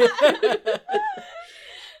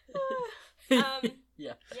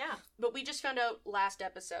 Yeah. Yeah. But we just found out last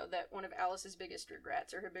episode that one of Alice's biggest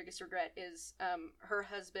regrets, or her biggest regret, is her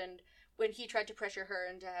husband, when he tried to pressure her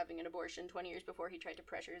into having an abortion 20 years before he tried to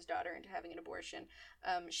pressure his daughter into having an abortion.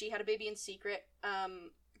 She had a baby in secret at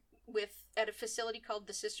a facility called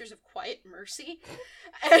the Sisters of Quiet Mercy,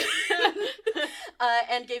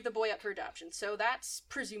 and gave the boy up for adoption. So that's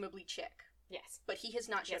presumably Chick. Yes. But he has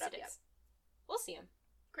not showed up yet. We'll see him.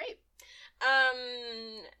 Great.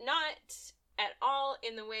 Not at all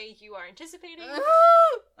in the way you are anticipating.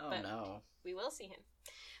 Oh But no. we will see him.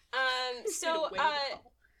 So,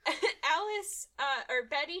 Alice, or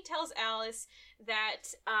Betty tells Alice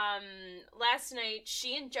that, last night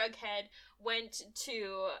she and Jughead went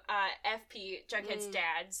to, FP, Jughead's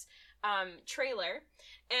dad's, trailer,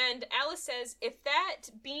 and Alice says, if that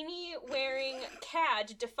beanie-wearing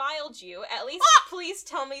cad defiled you, at least please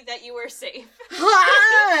tell me that you were safe.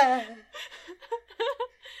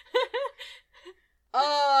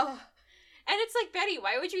 And it's like, Betty,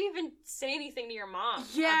 why would you even say anything to your mom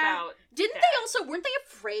about that? Weren't they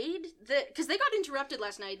afraid that, because they got interrupted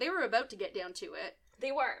last night, they were about to get down to it.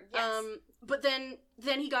 They were, yes. But then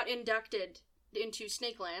he got inducted into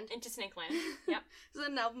Snakeland. Into Snakeland, yep. Is that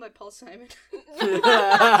an album by Paul Simon?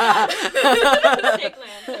 Snakeland.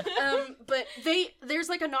 But there's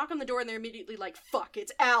like a knock on the door and they're immediately like, fuck,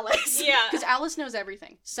 it's Alice. Yeah. Because Alice knows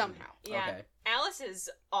everything, somehow. Yeah. Okay. Alice is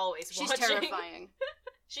always She's watching. terrifying.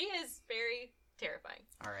 She is very terrifying.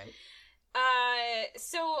 All right.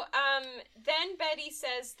 Then Betty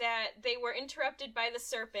says that they were interrupted by the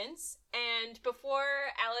serpents, and before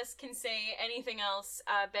Alice can say anything else,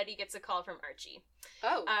 Betty gets a call from Archie.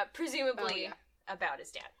 Oh. Presumably about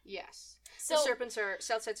his dad. Yes. So, the Serpents are...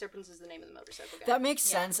 Southside Serpents is the name of the motorcycle guy. That makes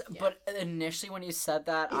sense, Yeah. but initially when you said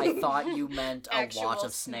that, I thought you meant a Actual lot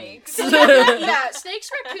of snakes. snakes. Yeah, snakes,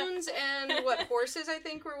 raccoons, and horses, I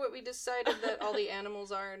think, were what we decided that all the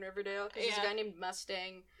animals are in Riverdale. Because there's a guy named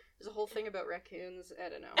Mustang. There's a whole thing about raccoons. I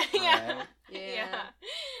don't know. Yeah. Right. Yeah.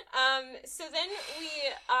 So then we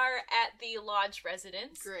are at the lodge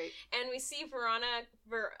residence. Great. And we see Piranha.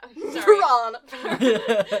 We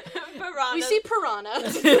see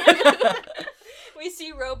Piranha. We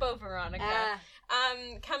see Robo Veronica. Ah.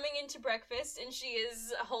 Coming into breakfast, and she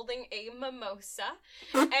is holding a mimosa.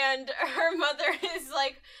 And her mother is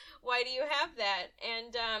like, why do you have that?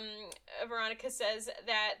 And Veronica says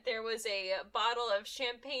that there was a bottle of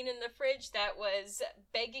champagne in the fridge that was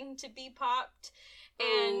begging to be popped.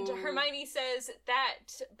 And Ooh. Hermione says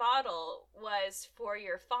that bottle was for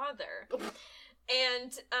your father.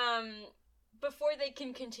 And before they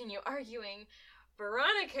can continue arguing,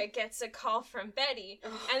 Veronica gets a call from Betty,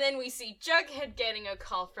 and then we see Jughead getting a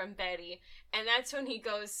call from Betty, and that's when he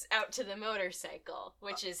goes out to the motorcycle,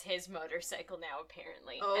 which is his motorcycle now,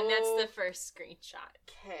 apparently. And that's the first screenshot.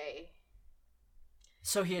 Okay.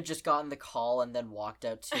 So he had just gotten the call and then walked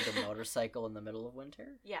out to the motorcycle in the middle of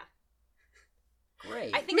winter? Yeah.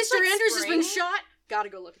 Great. I think Mr. it's like Andrews spring. has been shot. Gotta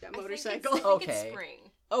go look at that motorcycle. I think it's Okay.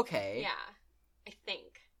 spring. Okay. Yeah. I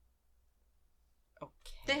think. Okay.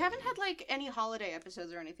 They haven't had, like, any holiday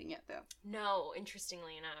episodes or anything yet, though. No,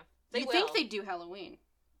 interestingly enough. They You will. think they'd do Halloween.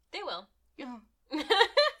 They will. Yeah.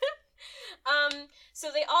 So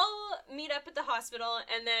they all meet up at the hospital,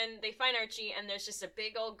 and then they find Archie, and there's just a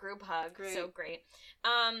big old group hug. Great. So great.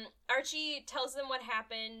 Archie tells them what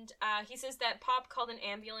happened. He says that Pop called an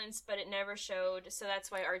ambulance, but it never showed, so that's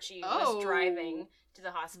why Archie was driving to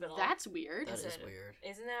the hospital. That's weird. That is weird.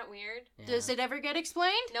 Isn't that weird? Yeah. Does it ever get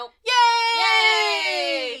explained? Nope.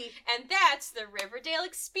 Yay! And that's the Riverdale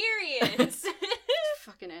experience.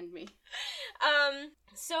 Fucking end me.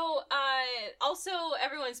 So, also,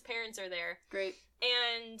 everyone's parents are there. Great.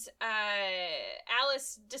 And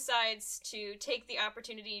Alice decides to take the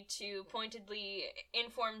opportunity to pointedly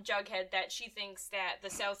inform Jughead that she thinks that the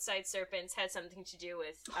Southside Serpents had something to do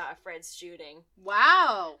with Fred's shooting.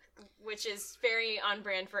 Wow. Which is very on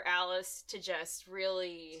brand for Alice to just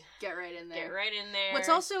really Get right in there. get right in there. What's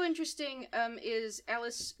also interesting is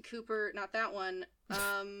Alice Cooper, not that one,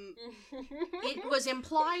 it was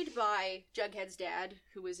implied by Jughead's dad,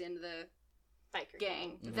 who was in the biker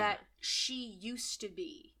gang, Mhm. that she used to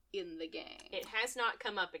be in the gang. It has not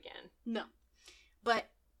come up again. No. But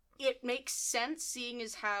it makes sense, seeing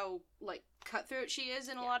as how, like, cutthroat she is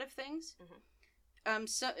in a lot of things. Mhm.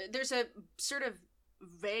 So there's a sort of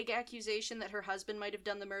vague accusation that her husband might have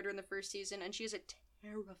done the murder in the first season, and she has a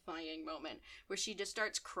terrifying moment where she just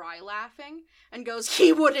starts cry-laughing and goes,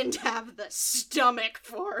 "He wouldn't have the stomach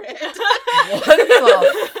for it." What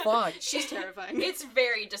the fuck? She's terrifying. It's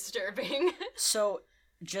very disturbing. So,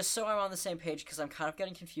 just so I'm on the same page, because I'm kind of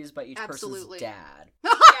getting confused by each Absolutely. person's dad.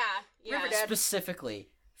 Yeah. River Dad. Specifically,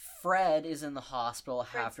 Fred is in the hospital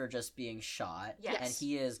Fred's- after just being shot, Yes. and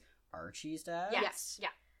he is Archie's dad? Yes. Yeah.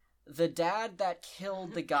 The dad that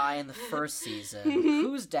killed the guy in the first season, Mhm.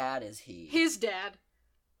 whose dad is he? His dad.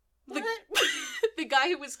 What? The guy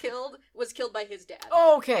who was killed by his dad.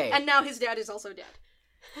 Okay. And now his dad is also dead.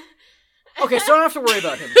 Okay, so I don't have to worry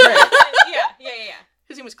about him. Great. Yeah.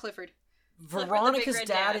 His name was Clifford. the Veronica's big red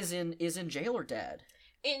dad dad. is in jail or dead?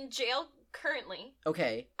 In jail currently.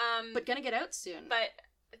 Okay. But gonna get out soon. But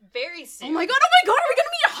very soon. Oh my god, are we gonna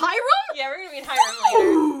meet Hiram? Yeah, we're gonna meet Hiram later.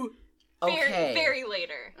 Ooh. Okay. Very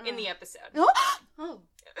later in the episode. Oh.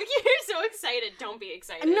 You're so excited. Don't be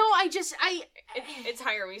excited. No, It's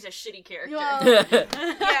Hiram. He's a shitty character. Well,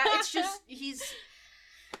 yeah, it's just,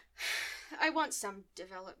 I want some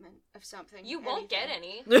development of something. You won't get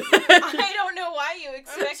Anything. any. I don't know why you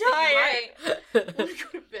expect you might. I want to go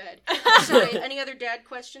to bed. Sorry, any other dad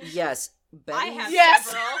questions? Yes. I have Yes!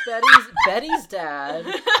 several. Betty's dad.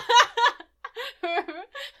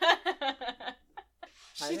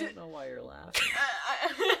 I don't know why you're laughing.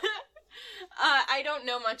 I don't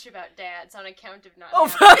know much about dads on account of not. Oh,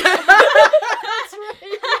 having them. that's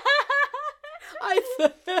right.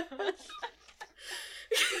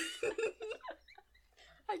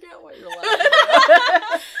 I get why you're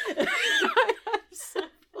laughing.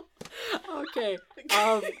 Okay.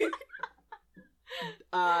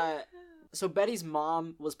 So Betty's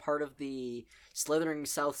mom was part of the slithering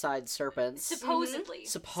Southside Serpents. Supposedly.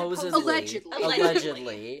 Supposedly.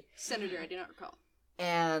 Allegedly. Senator, I do not recall.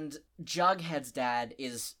 And Jughead's dad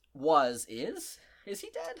is he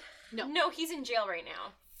dead? No, he's in jail right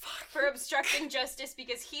now. Fuck. For obstructing justice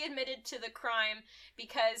because he admitted to the crime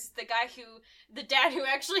because the dad who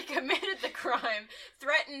actually committed the crime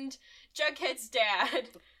threatened Jughead's dad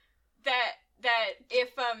that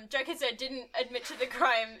if Jughead's dad didn't admit to the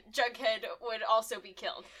crime, Jughead would also be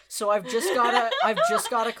killed. So I've just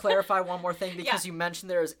gotta clarify one more thing because you mentioned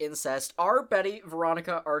there is incest. Are Betty,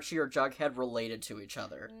 Veronica, Archie, or Jughead related to each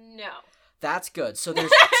other? No. That's good. So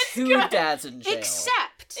there's two dads in jail.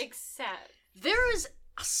 Except there is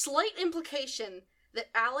a slight implication that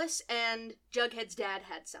Alice and Jughead's dad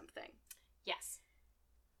had something. yes.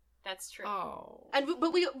 That's true. Oh. And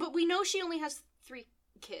but we know she only has 3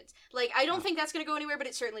 kids. Like, I don't think that's gonna go anywhere, but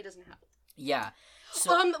it certainly doesn't help. Yeah.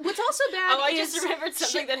 So What's also bad I is... just remembered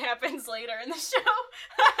something that happens later in the show.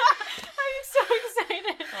 I'm so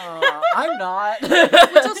excited. I'm not.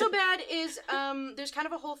 What's also bad is there's kind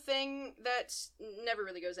of a whole thing that never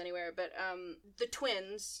really goes anywhere, but the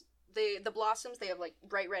twins, the Blossoms, they have like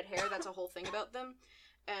bright red hair. That's a whole thing about them.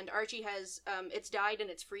 And Archie has it's dyed and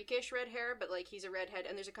it's freakish red hair, but like he's a redhead.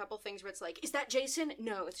 And there's a couple things where it's like, is that Jason?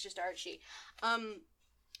 No, it's just Archie.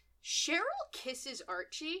 Cheryl kisses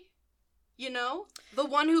Archie. You know? The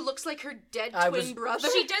one who looks like her dead twin brother.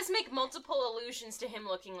 She does make multiple allusions to him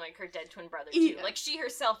looking like her dead twin brother, too. Yeah. Like, she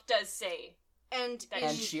herself does say. And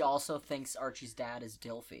she also thinks Archie's dad is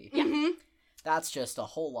Dilfy. Yeah. Mm-hmm. That's just a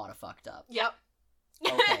whole lot of fucked up. Yep.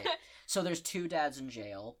 Okay. So there's 2 dads in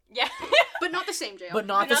jail. Yeah. But not the same jail. But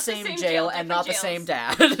not the same jail and not the same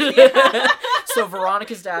dad. Yeah. So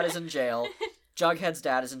Veronica's dad is in jail. Jughead's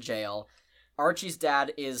dad is in jail. Archie's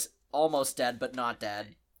dad is almost dead but not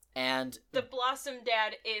dead. And the Blossom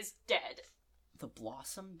dad is dead. The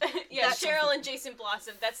Blossom? Yeah, that's Cheryl and Jason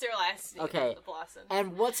Blossom. That's their last name. Okay. The Blossom.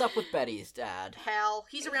 And what's up with Betty's dad? Hal.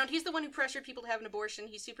 He's around. He's the one who pressured people to have an abortion.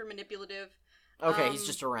 He's super manipulative. Okay, he's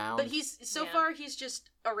just around. But so far he's just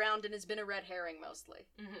around and has been a red herring mostly.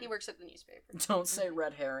 Mm-hmm. He works at the newspaper. Don't say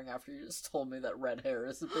red herring after you just told me that red hair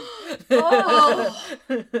is a big... Oh!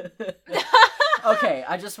 Okay,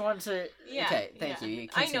 I just wanted to... Yeah, okay, thank you. Continue,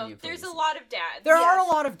 I know, please. there's a lot of dads. There are a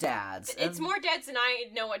lot of dads. It's more dads than I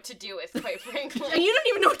know what to do with, quite frankly. And you don't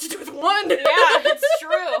even know what to do with one! Yeah, it's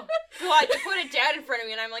true. God, you put a dad in front of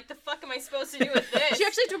me and I'm like, the fuck am I supposed to do with this? She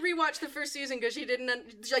actually had to rewatch the first season because she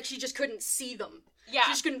didn't... she just couldn't see them. Yeah.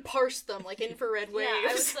 She just couldn't parse them, like infrared waves. Yeah,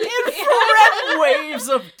 I was like, infrared waves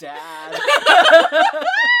of dad.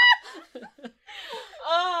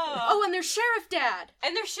 Oh, and there's Sheriff Dad.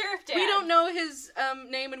 And there's Sheriff Dad. We don't know his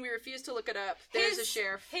name and we refuse to look it up. There's a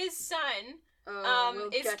sheriff. His son we'll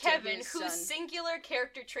is get to Kevin, his whose son. singular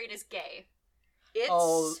character trait is gay.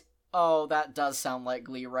 It's... Oh, that does sound like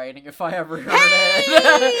Glee writing if I ever heard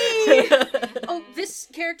it. Oh, this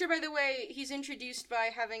character, by the way, he's introduced by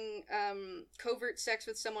having covert sex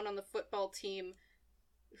with someone on the football team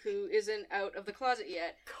who isn't out of the closet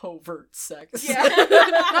yet. Covert sex. Yeah.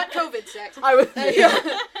 Not COVID sex.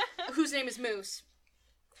 Yeah. Whose name is Moose.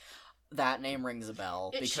 That name rings a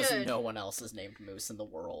bell because no one else is named Moose in the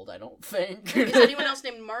world, I don't think. Is anyone else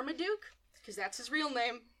named Marmaduke? Because that's his real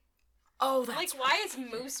name. Oh, that's... Like, why is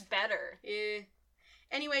Moose better? Yeah.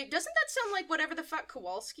 Anyway, doesn't that sound like whatever the fuck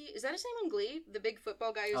Kowalski? Is that his name in Glee? The big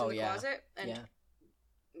football guy who's in the closet? And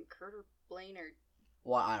Curtis Blaine or...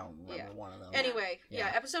 Well, I don't remember one of them. Anyway,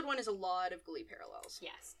 episode 1 is a lot of Glee parallels.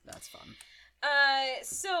 Yes. That's fun.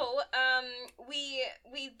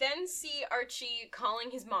 We then see Archie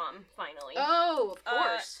calling his mom, finally. Oh, of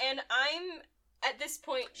course. And I'm... At this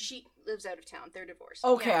point, she lives out of town. They're divorced.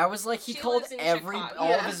 Okay, I was like, he called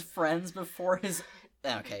all of his friends before his...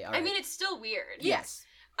 Okay, all right. I mean, it's still weird. Yes.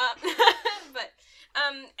 And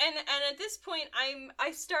at this point,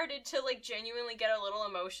 I started to, like, genuinely get a little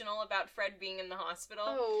emotional about Fred being in the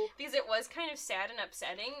hospital. Because it was kind of sad and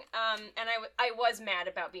upsetting. And I was mad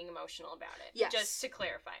about being emotional about it. Yes. Just to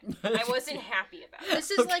clarify. I wasn't happy about it. This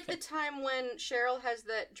is like the time when Cheryl has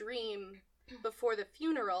that dream before the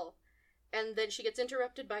funeral. And then she gets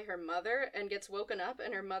interrupted by her mother and gets woken up,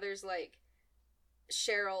 and her mother's like,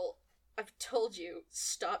 Cheryl, I've told you,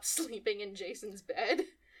 stop sleeping in Jason's bed.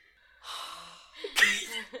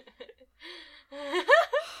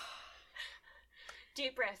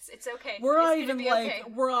 Deep breaths. It's okay. We're not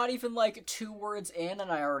even like 2 words in, and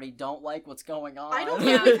I already don't like what's going on. I don't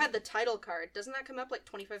think we've had the title card. Doesn't that come up like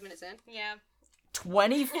 25 minutes in? Yeah.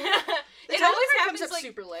 20? It always comes up like,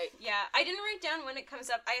 super late. Yeah, I didn't write down when it comes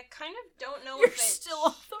up. I kind of don't know if it still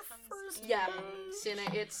on the first. Yeah,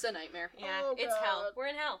 it's a nightmare. Yeah, it's hell. We're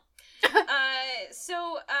in hell.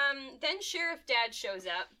 Then Sheriff Dad shows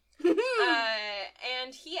up.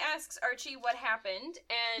 And he asks Archie what happened,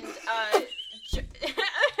 and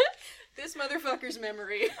this motherfucker's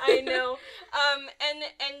memory. I know. And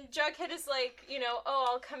Jughead is like,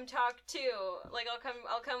 I'll come talk too. Like, I'll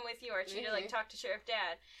come with you, Archie, to like talk to Sheriff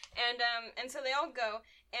Dad. And so they all go,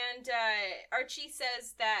 and Archie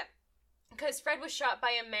says that because Fred was shot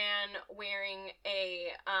by a man wearing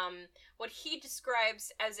a what he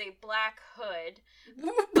describes as a black hood,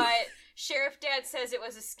 but Sheriff Dad says it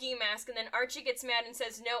was a ski mask, and then Archie gets mad and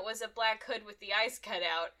says no, it was a black hood with the eyes cut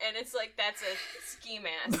out, and it's like, that's a ski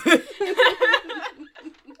mask.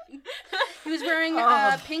 He was wearing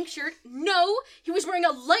a pink shirt. No, he was wearing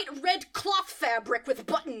a light red cloth fabric with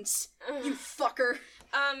buttons. You fucker.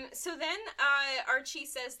 So then, Archie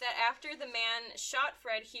says that after the man shot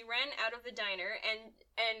Fred, he ran out of the diner, and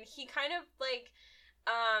he kind of, like,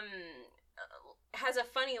 has a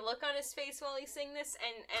funny look on his face while he's saying this,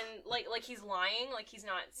 and like he's lying, like he's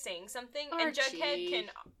not saying something, Archie. And Jughead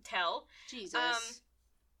can tell. Jesus.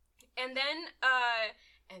 And then...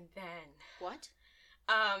 What?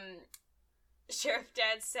 Sheriff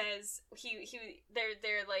Dad says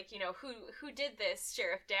they're like, who did this,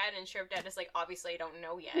 Sheriff Dad? And Sheriff Dad is like, obviously I don't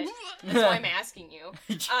know yet. That's why I'm asking you.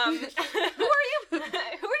 Who are you? Who are you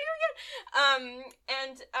again?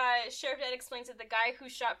 And Sheriff Dad explains that the guy who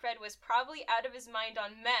shot Fred was probably out of his mind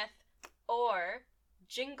on meth or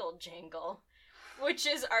Jingle Jangle, which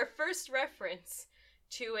is our first reference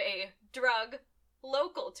to a drug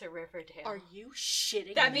local to Riverdale. Are you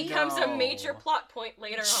shitting That me? becomes a major plot point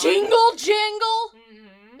later on. Jingle Jangle?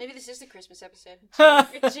 Mm-hmm. Maybe this is the Christmas episode.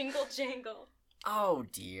 Jingle Jangle. Oh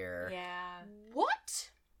dear. Yeah.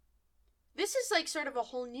 What? This is like sort of a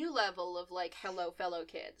whole new level of like, hello fellow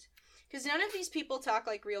kids. Because none of these people talk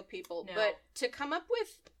like real people, No. but to come up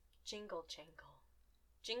with Jingle jangle.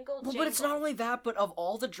 Jingle Well, jangle. but it's not only that, but of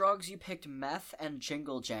all the drugs, you picked meth and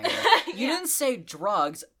jingle jangle. You Yeah. didn't say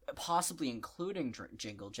drugs, possibly including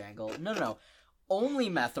jingle jangle. No. Only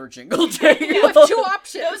meth or jingle jangle. You have two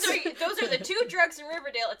options. Those are the two drugs in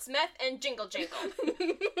Riverdale. It's meth and jingle jangle.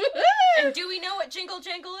 And do we know what jingle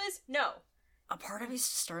jangle is? No. A part of me is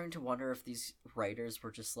starting to wonder if these writers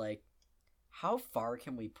were just like, how far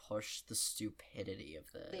can we push the stupidity of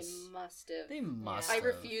They this? must have. They must I have.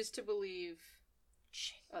 refuse to believe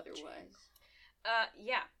otherwise.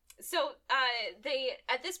 Yeah. So, they,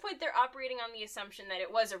 at this point, they're operating on the assumption that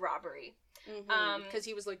it was a robbery. Because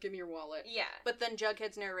he was like, give me your wallet. Yeah. But then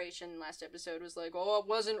Jughead's narration last episode was like, oh, it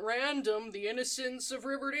wasn't random. The innocence of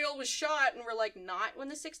Riverdale was shot. And we're like, not when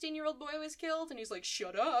the 16-year-old boy was killed? And he's like,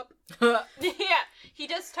 shut up. Yeah. He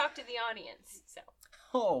does talk to the audience, so.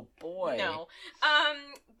 Oh, boy. No.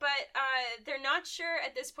 But they're not sure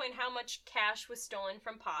at this point how much cash was stolen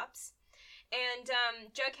from Pops. And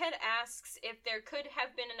Jughead asks if there could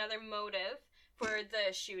have been another motive for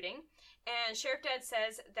the shooting. And Sheriff Dad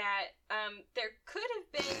says that there could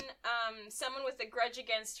have been someone with a grudge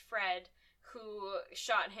against Fred who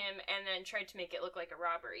shot him and then tried to make it look like a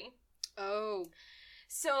robbery. Oh.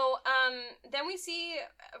 So then we see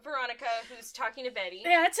Veronica, who's talking to Betty.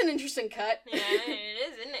 Yeah, that's an interesting cut. Yeah, it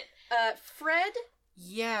is, isn't it? Fred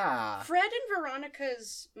Yeah. and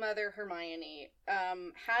Veronica's mother, Hermione,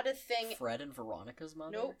 had a thing... Fred and Veronica's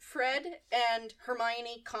mother? Nope. Fred and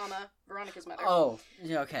Hermione, Veronica's mother. Oh,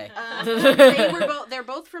 yeah, okay. They're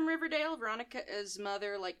both from Riverdale. Veronica's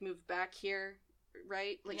mother, moved back here,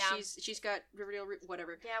 right? Yeah. She's got Riverdale,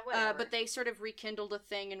 whatever. Yeah, whatever. But they sort of rekindled a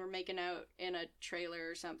thing and were making out in a trailer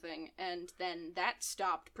or something, and then that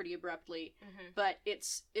stopped pretty abruptly. Mm-hmm. But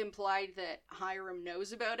it's implied that Hiram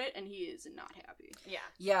knows about it, and he is not happy. Yeah.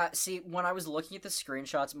 Yeah, see, when I was looking at the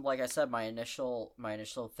screenshots, like I said, my initial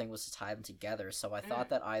thing was to tie them together, so I thought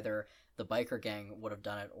that either the biker gang would have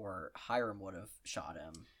done it or Hiram would have shot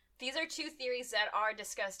him. These are two theories that are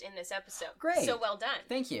discussed in this episode. Great. So well done.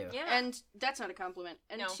 Thank you. Yeah. And that's not a compliment.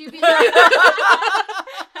 And No. to be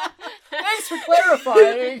Thanks for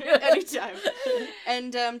clarifying. anytime.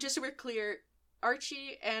 And just so we're clear,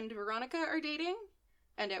 Archie and Veronica are dating,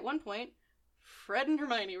 and at one point, Fred and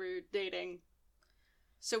Hermione were dating.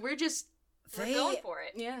 So we're just We're going for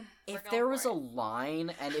it. yeah. If going there was for a it.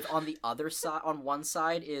 line, and if on the other side, on one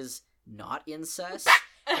side is not incest,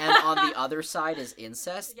 and on the other side is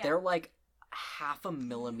incest, Yeah. they're like half a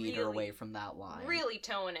millimeter Really, away from that line. Really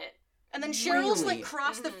towing it. And then Cheryl's Really?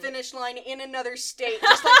 crossed the Mhm. finish line in another state,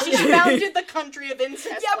 just like she's founded the country of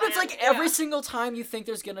incest. Yeah, but it's land. like every Yeah. single time you think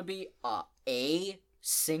there's gonna be a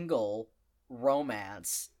single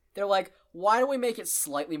romance, they're like, why don't we make it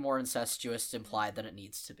slightly more incestuous implied than it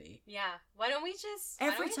needs to be? Yeah. Why don't we just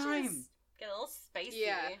Every just time. get a little spicy?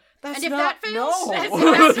 Yeah. That's And if not, that fails, no. if That's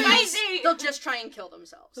that fails, spicy! they'll just try and kill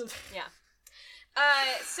themselves. Yeah.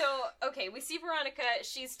 So, okay, we see Veronica.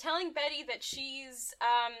 She's telling Betty that she's,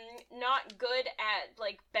 not good at,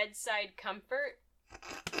 bedside comfort.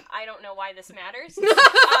 I don't know why this matters.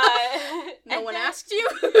 No one asked you?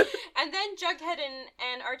 And then Jughead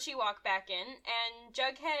and Archie walk back in, and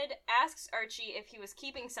Jughead asks Archie if he was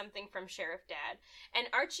keeping something from Sheriff Dad. And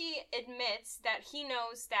Archie admits that he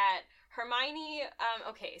knows that Hermione,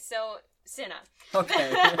 Cinna.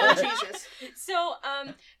 Okay. Oh, Jesus. So,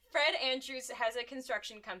 Fred Andrews has a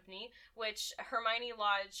construction company, which Hermione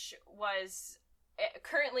Lodge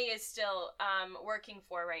currently is still working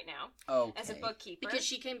for right now Okay. as a bookkeeper. Because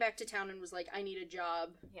she came back to town and was like, I need a job.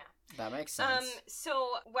 That makes sense.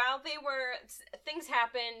 So while things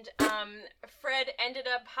happened, Fred ended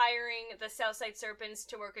up hiring the Southside Serpents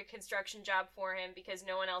to work a construction job for him because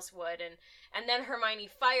no one else would, and then Hermione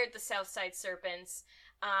fired the Southside Serpents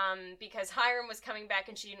because Hiram was coming back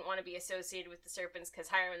and she didn't want to be associated with the Serpents because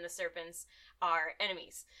Hiram and the Serpents are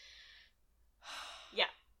enemies. Yeah.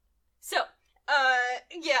 So,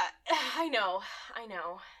 I know.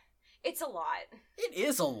 It's a lot. It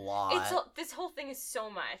is a lot. This whole thing is so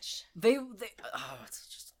much. It's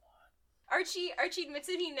just a lot. Archie admits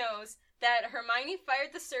that he knows that Hermione fired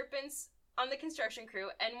the Serpents on the construction crew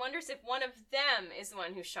and wonders if one of them is the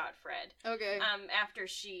one who shot Fred. Okay. After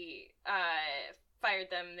she fired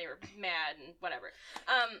them, they were mad and whatever.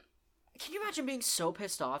 Can you imagine being so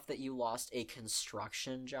pissed off that you lost a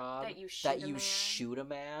construction job? That you shoot a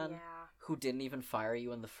man? Yeah. Who didn't even fire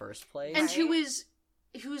you in the first place? And Right.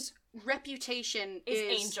 whose reputation Is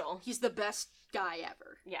is Angel. He's the best guy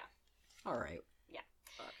ever. Yeah. All right. Yeah.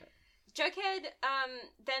 Okay. Jughead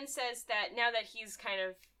then says that now that he's kind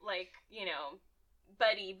of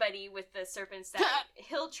Buddy with the serpents that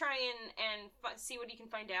he'll try and see what he can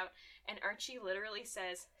find out. And Archie literally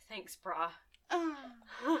says, "Thanks, brah."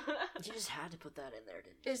 You just had to put that in there,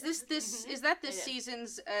 didn't you? Is that this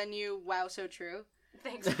season's new Wow So True?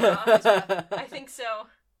 Thanks, brah. I think so.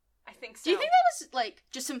 Do you think that was, like,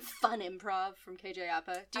 just some fun improv from KJ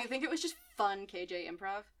Apa? Do you think it was just fun KJ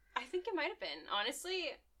improv? I think it might have been.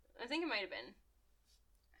 Honestly, I think it might have been.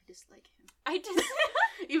 I dislike him.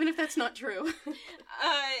 Even if that's not true.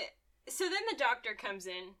 So then the doctor comes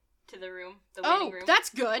in to the room, the waiting room. That's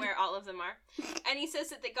good. Where all of them are. And he says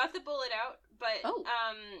that they got the bullet out, but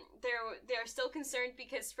they're still concerned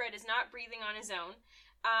because Fred is not breathing on his own.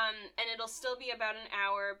 And it'll still be about an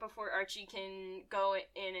hour before Archie can go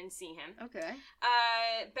in and see him. Okay.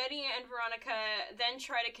 Betty and Veronica then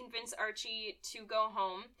try to convince Archie to go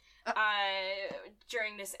home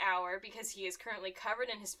during this hour because he is currently covered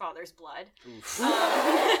in his father's blood.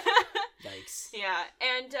 Yikes. Yeah,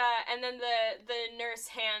 and then the nurse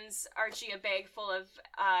hands Archie a bag full of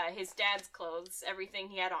his dad's clothes, everything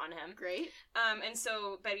he had on him. Great. And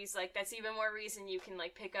so Betty's like, that's even more reason you can,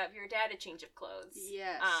 like, pick up your dad a change of clothes.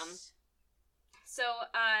 Yes. So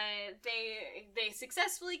they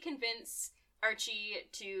successfully convince Archie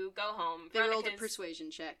to go home. They rolled a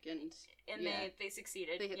persuasion check and they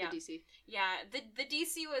succeeded. They hit the DC. Yeah, the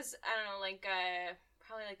DC was, I don't know, like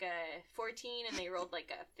probably like a 14, and they rolled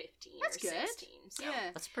like a 15 That's or good. 16. So.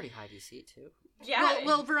 Yeah. That's pretty high DC, too. Yeah.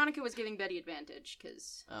 Well, Veronica was giving Betty advantage,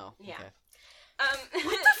 because... Oh, okay. Yeah.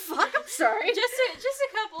 What the fuck? I'm sorry. Just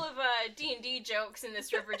a couple of D&D jokes in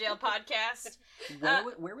this Riverdale podcast.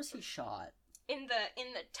 Where was he shot? In the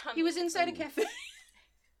tummy. He was inside a cafe.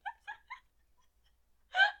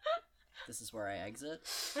 This is where I exit?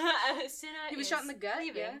 He was shot in the gut,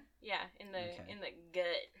 leaving. yeah? Yeah, in the gut.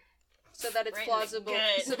 So that it's Right plausible.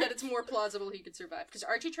 So that it's more plausible he could survive. Because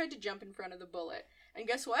Archie tried to jump in front of the bullet. And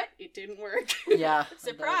guess what? It didn't work. Yeah.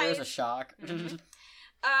 Surprise. There's a shock. Mm-hmm.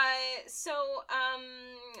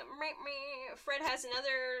 Fred has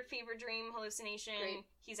another fever dream hallucination. Great.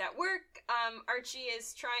 He's at work. Archie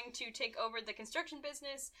is trying to take over the construction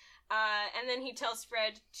business. And then he tells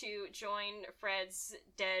Fred to join Fred's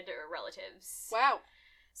dead relatives. Wow.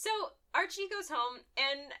 So Archie goes home,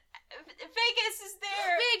 and Vegas is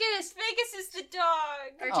there. Vegas is the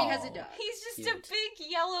dog. Archie has a dog. He's just Cute. a big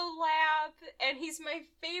yellow lab, and he's my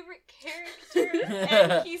favorite character.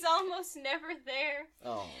 And he's almost never there.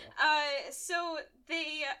 Oh. So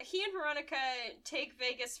he and Veronica take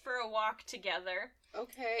Vegas for a walk together.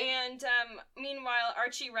 Okay. And meanwhile,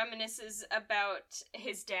 Archie reminisces about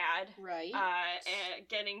his dad. Right.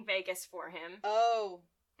 Getting Vegas for him. Oh.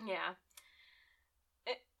 Yeah.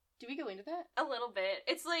 Do we go into that? A little bit.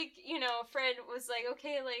 It's like, Fred was like,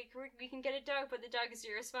 okay, like, we can get a dog, but the dog is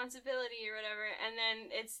your responsibility or whatever. And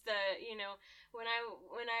then it's the, when I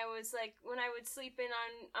would sleep in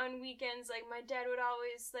on weekends, like, my dad would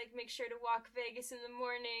always, like, make sure to walk Vegas in the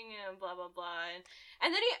morning and blah, blah, blah.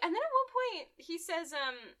 And then at one point, he says,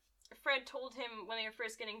 Fred told him when they were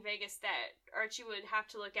first getting Vegas that Archie would have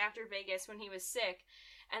to look after Vegas when he was sick.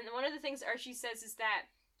 And one of the things Archie says is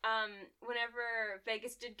that whenever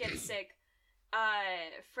Vegas did get sick,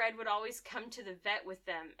 Fred would always come to the vet with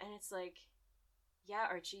them, and it's like, yeah,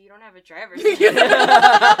 Archie, you don't have a driver's license.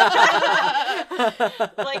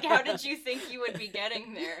 Like, how did you think you would be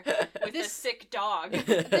getting there with a sick dog?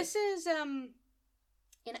 This is, in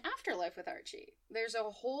Afterlife with Archie. There's a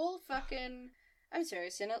whole fucking... I'm sorry,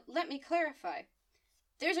 Cinna, let me clarify.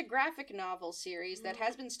 There's a graphic novel series that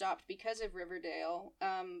has been stopped because of Riverdale,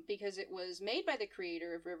 because it was made by the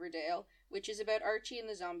creator of Riverdale, which is about Archie and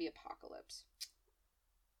the zombie apocalypse.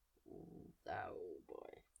 Oh,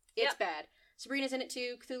 boy. It's bad. Sabrina's in it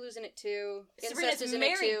too, Cthulhu's in it too, Sabrina's Incest is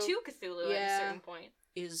married in it too. to Cthulhu at a certain point.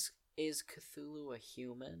 Is Cthulhu a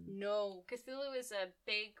human? No. Cthulhu is a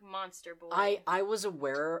big monster boy. I was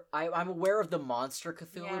aware. I'm aware of the monster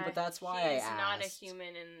Cthulhu, but that's why I asked. He's not a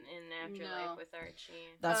human in Afterlife with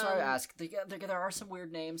Archie. That's why I asked. There are some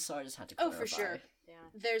weird names, so I just had to clarify. Oh, for sure. Yeah.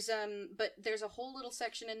 There's a whole little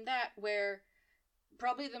section in that where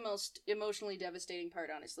probably the most emotionally devastating part,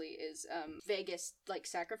 honestly, is Vegas like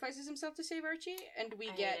sacrifices himself to save Archie, and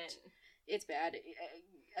we get it's bad.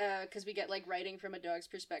 Because we get, like, writing from a dog's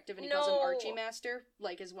perspective, and he calls him Archie Master,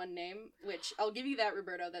 like, as one name, which, I'll give you that,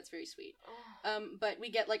 Roberto, that's very sweet. But we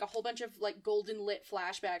get, like, a whole bunch of, like, golden lit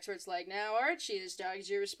flashbacks where it's like, now, Archie, this dog is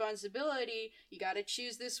your responsibility, you gotta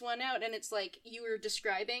choose this one out, and it's like, you were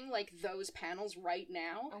describing, like, those panels right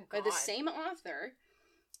now by the same author,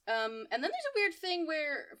 And then there's a weird thing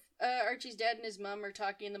where Archie's dad and his mom are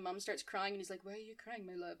talking, and the mom starts crying, and he's like, "Why are you crying,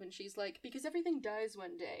 my love?" And she's like, "Because everything dies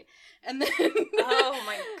one day." And then... Oh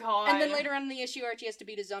my god. And then later on in the issue, Archie has to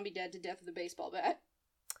beat his zombie dad to death with a baseball bat.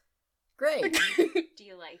 Great. Do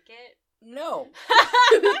you like it? No.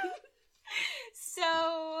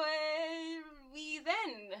 So, we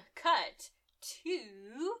then cut to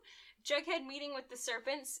Jughead meeting with the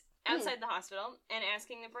serpents outside the hospital and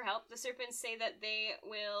asking them for help. The serpents say that they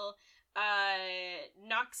will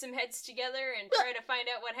knock some heads together and try to find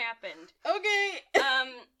out what happened. Okay.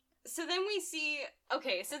 So then we see...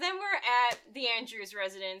 Okay, so then we're at the Andrews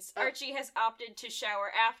residence. Archie has opted to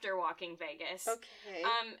shower after walking Vegas. Okay.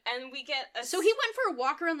 And we get a... So he went for a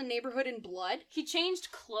walk around the neighborhood in blood? He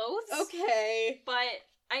changed clothes. Okay. But,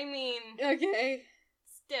 I mean... Okay.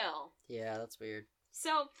 Still. Yeah, that's weird.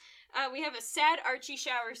 So, we have a sad Archie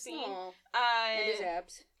shower scene. Aww. And his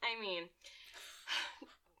abs. I mean...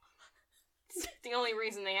 It's the only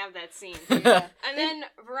reason they have that scene. Yeah. And then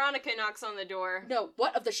Veronica knocks on the door. No,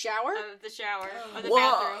 what? Of the shower? Of the shower. Of the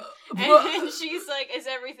Whoa. bathroom. And she's like, "Is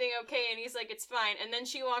everything okay?" And he's like, "It's fine." And then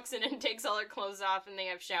she walks in and takes all her clothes off and they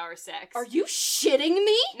have shower sex. Are you shitting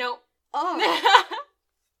me? Nope. Oh.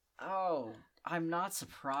 Oh, I'm not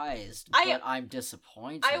surprised, but I'm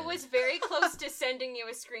disappointed. I was very close to sending you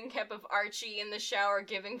a screen cap of Archie in the shower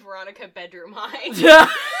giving Veronica bedroom height.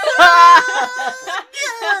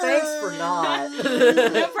 Thanks for not.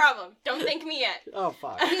 No problem. Don't thank me yet. Oh,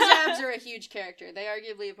 fuck. His abs are a huge character. They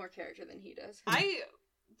arguably have more character than he does. I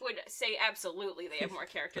would say absolutely they have more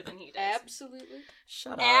character than he does. Absolutely.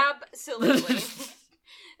 Shut up. Absolutely.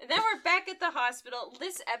 Then we're back at the hospital.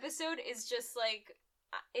 This episode is just like...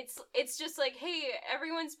 It's just like, hey,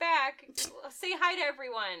 everyone's back. Say hi to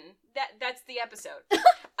everyone. That's the episode.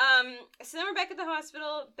 So then we're back at the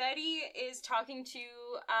hospital. Betty is talking to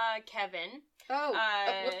Kevin. Oh,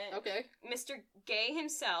 okay. Mr. Gay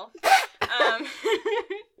himself.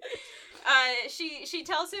 She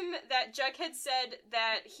tells him that Jughead said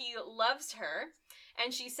that he loves her.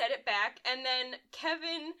 And she said it back, and then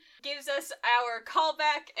Kevin gives us our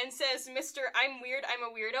callback and says, "Mr. I'm weird, I'm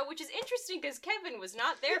a weirdo," which is interesting because Kevin was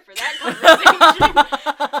not there for that conversation.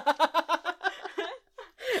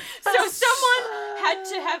 So someone had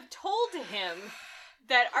to have told him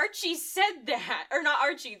that Archie said that, or not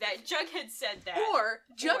Archie, that Jughead said that. Or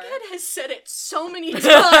Jughead has said it so many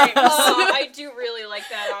times. Oh, I do really like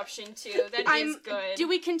that option too. That is good. Do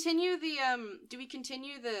we continue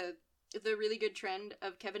the really good trend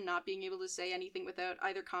of Kevin not being able to say anything without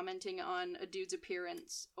either commenting on a dude's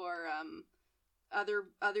appearance or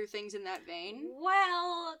other things in that vein?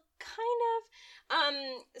 Well, kind of.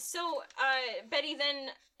 So Betty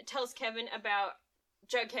then tells Kevin about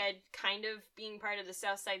Jughead kind of being part of the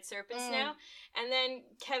Southside Serpents now, and then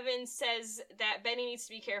Kevin says that Betty needs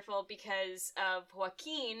to be careful because of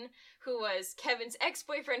Joaquin, who was Kevin's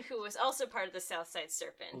ex-boyfriend, who was also part of the Southside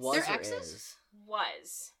Serpents. Was Their or exes? is?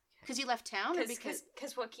 Was. Because he left town, or because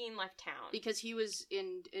Joaquin left town? Because he was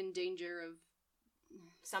in danger of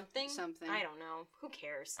something. I don't know. Who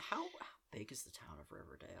cares? How big is the town of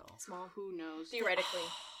Riverdale? Small. Who knows? Theoretically.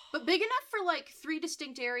 But big enough for, like, 3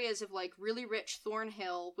 distinct areas of, like, really rich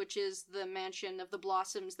Thornhill, which is the mansion of the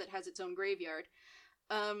Blossoms that has its own graveyard.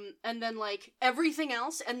 And then, like, everything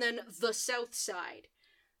else, and then the South Side.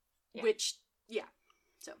 Yeah. Which, yeah.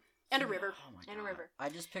 So, and a river. Oh my God. And a river. I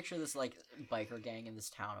just picture this, like, biker gang in this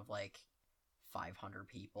town of, like, 500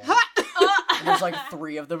 people. And there's, like,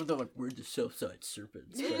 3 of them, and they're like, "We're the Southside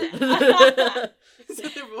Serpents." Is that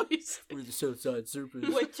their voice? "We're the Southside Serpents.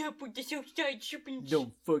 What's up with the Southside Serpents?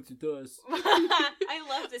 Don't fuck with us." I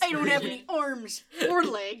love this. I don't have any arms or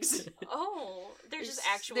legs. Oh, they're just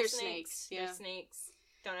actual snakes. Yeah. They're snakes.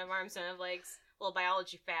 Don't have arms, don't have legs. Little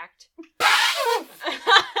biology fact. Oh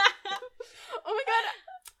my God.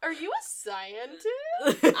 Are you a scientist?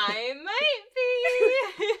 I might be.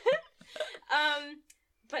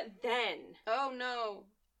 But then. Oh no.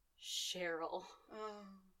 Cheryl. Oh.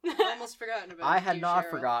 I almost forgotten about I had you, not Cheryl.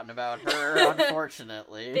 forgotten about her,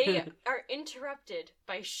 unfortunately. They are interrupted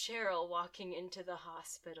by Cheryl walking into the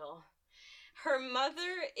hospital. Her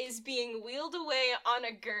mother is being wheeled away on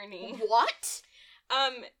a gurney. What?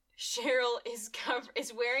 Cheryl is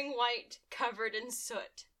wearing white, covered in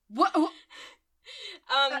soot. What?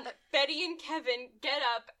 Betty and Kevin get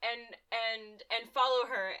up and follow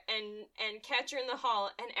her and catch her in the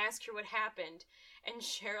hall and ask her what happened. And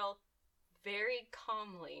Cheryl very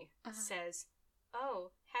calmly says,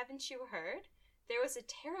 "Oh, haven't you heard? There was a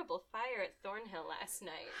terrible fire at Thornhill last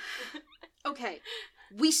night." Okay,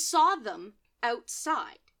 we saw them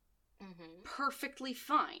outside. Mm-hmm. Perfectly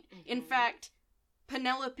fine. Mm-hmm. In fact,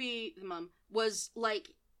 Penelope, the mom, was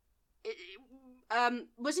like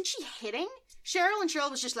wasn't she hitting Cheryl? And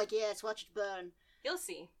Cheryl was just like, yes, watch it burn. You'll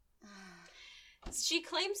see. She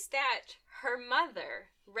claims that her mother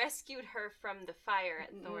rescued her from the fire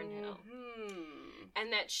at Thornhill.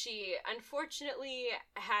 And that she, unfortunately,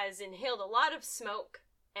 has inhaled a lot of smoke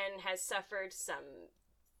and has suffered some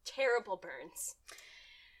terrible burns.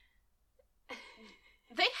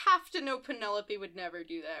 They have to know Penelope would never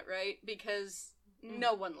do that, right? Because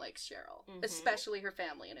no one likes Cheryl, especially her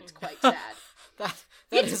family, and it's quite sad.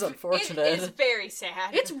 that is unfortunate. It is very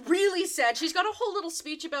sad. It's really sad. She's got a whole little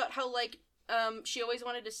speech about how, like, she always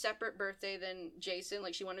wanted a separate birthday than Jason.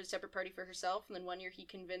 Like, she wanted a separate party for herself, and then one year he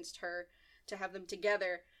convinced her to have them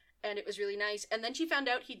together, and it was really nice. And then she found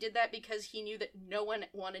out he did that because he knew that no one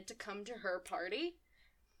wanted to come to her party.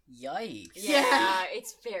 Yikes. Yeah,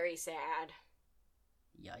 it's very sad.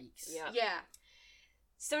 Yikes. Yeah.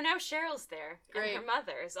 So now Cheryl's there, Great. and her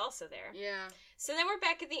mother is also there. Yeah. So then we're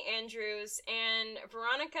back at the Andrews, and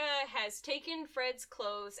Veronica has taken Fred's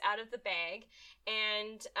clothes out of the bag,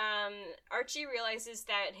 and Archie realizes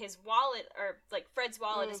that his wallet, or, like, Fred's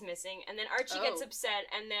wallet is missing, and then Archie gets upset,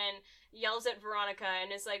 and then yells at Veronica,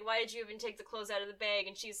 and is like, why did you even take the clothes out of the bag?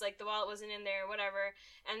 And she's like, the wallet wasn't in there, whatever.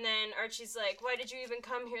 And then Archie's like, why did you even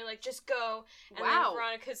come here? Like, just go. And then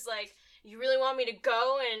Veronica's like, you really want me to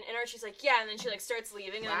go? And Archie's like, yeah. And then she, like, starts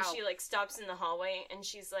leaving, and then she, like, stops in the hallway, and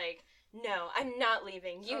she's like, no, I'm not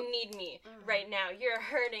leaving. You need me right now. You're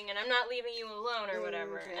hurting, and I'm not leaving you alone, or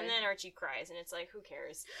whatever. Okay. And then Archie cries, and it's like, who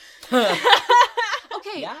cares?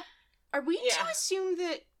 Okay. Yeah? Are we to assume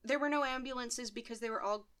that there were no ambulances because they were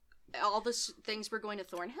all the things were going to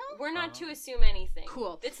Thornhill? We're not to assume anything.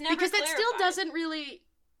 Cool. It's never because that clarified. still doesn't really...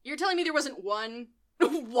 You're telling me there wasn't one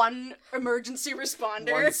emergency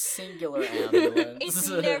responder? One singular ambulance. It's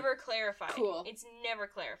never clarified. Cool. It's never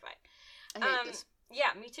clarified. I hate this.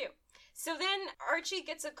 Yeah, me too. So then Archie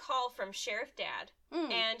gets a call from Sheriff Dad,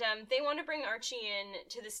 and they want to bring Archie in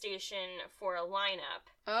to the station for a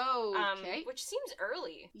lineup. Oh, okay. Which seems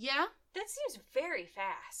early. Yeah? That seems very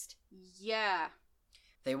fast. Yeah.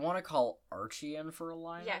 They want to call Archie in for a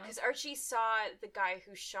lineup? Yeah, because Archie saw the guy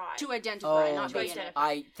who shot. To identify, not to be in it.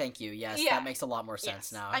 identify. Thank you, yes. Yeah. That makes a lot more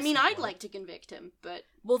sense now. I mean, I'd like to convict him, but...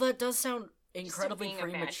 Well, that does sound incredibly being a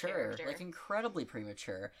bad premature. character. Like, incredibly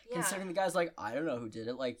premature. Yeah. Considering the guy's like, I don't know who did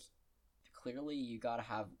it. Like, clearly you gotta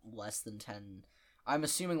have less than 10... I'm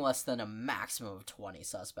assuming less than a maximum of 20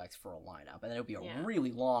 suspects for a lineup. And then it would be a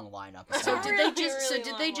really long lineup. So did they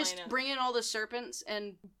Really just long lineup. bring in all the serpents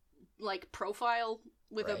and, like, profile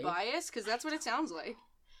with a Right. bias? Because that's what it sounds like.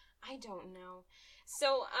 I don't know.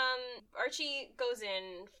 So, Archie goes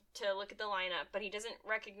in to look at the lineup, but he doesn't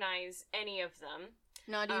recognize any of them.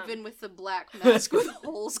 Not even with the black mask with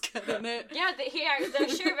holes cut in it. Yeah, the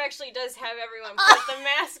sheriff actually does have everyone put the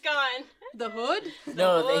mask on. The hood?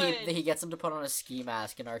 No, hood. he gets him to put on a ski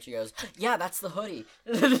mask, and Archie goes, yeah, that's the hoodie.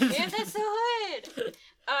 Yeah, that's the hood.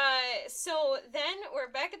 So then we're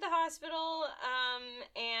back at the hospital,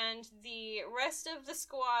 and the rest of the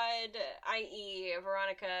squad, i.e.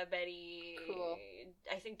 Veronica, Betty, Cool.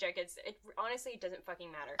 I think Jenkins, honestly, it doesn't fucking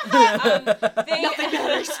matter. Nothing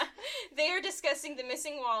matters. They are discussing the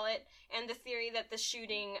missing wallet and the theory that the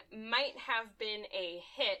shooting might have been a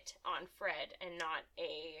hit on Fred and not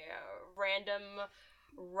a random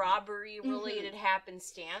robbery-related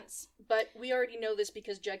happenstance. But we already know this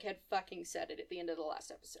because Jughead fucking said it at the end of the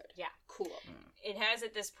last episode. Yeah. Cool. It has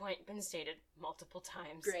at this point been stated multiple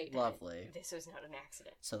times. Great. Lovely. This was not an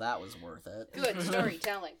accident. So that was worth it. Good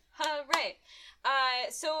storytelling. Right.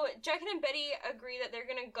 So Jughead and Betty agree that they're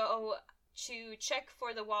gonna go to check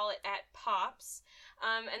for the wallet at Pop's,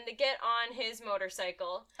 and they get on his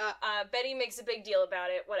motorcycle. Betty makes a big deal about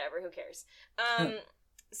it. Whatever, who cares?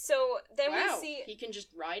 So then we see... he can just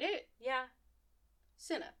ride it? Yeah.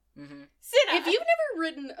 Cinna. Mm-hmm. Cinna! If you've never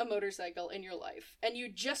ridden a motorcycle in your life, and you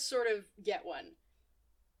just sort of get one,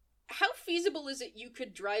 how feasible is it you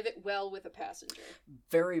could drive it well with a passenger?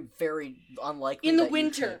 Very, very unlikely. In the that you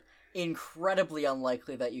winter. could. Incredibly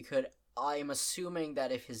unlikely that you could. I'm assuming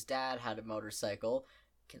that if his dad had a motorcycle,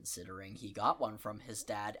 considering he got one from his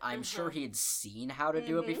dad, I'm sure he had seen how to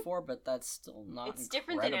do it before, but that's still not It's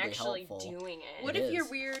different than actually helpful. doing it. What It if you're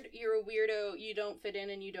is. weird, you're a weirdo, you don't fit in,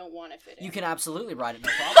 and you don't want to fit in? You can absolutely ride it, no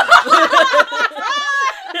problem.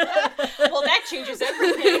 Well, that changes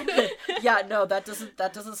everything. Yeah, no, that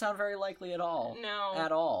doesn't sound very likely at all. No.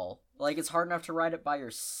 At all. Like, it's hard enough to ride it by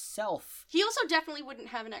yourself. He also definitely wouldn't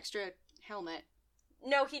have an extra helmet.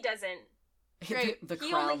 No, he doesn't. Great. The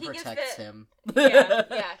He crown gives protects the- him.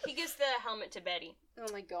 Yeah. He gives the helmet to Betty,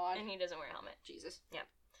 Oh my god. and he doesn't wear a helmet. Jesus. Yeah.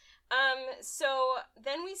 So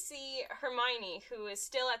then we see Hermione, who is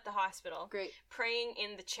still at the hospital. Great. Praying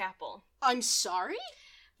in the chapel. I'm sorry?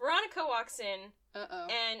 Veronica walks in Uh-oh.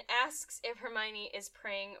 and asks if Hermione is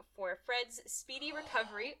praying for Fred's speedy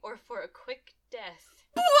recovery or for a quick death.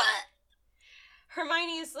 What?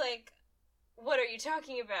 Hermione is like, what are you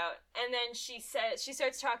talking about? And then she starts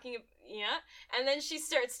talking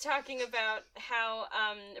about how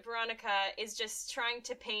Veronica is just trying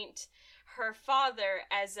to paint her father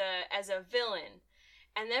as a villain.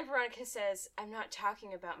 And then Veronica says, I'm not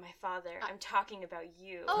talking about my father, I'm talking about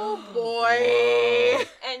you. Oh boy!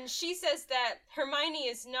 And she says that Hermione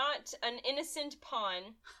is not an innocent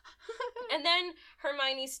pawn. And then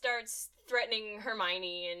Hermione starts threatening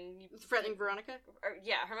Hermione and... Threatening Veronica?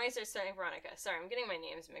 Hermione starts threatening Veronica. Sorry, I'm getting my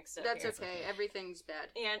names mixed up. That's here. okay. Everything's bad.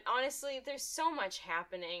 And honestly, there's so much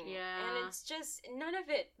happening. Yeah. And it's just, none of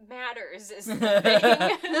it matters is the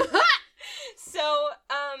thing. So,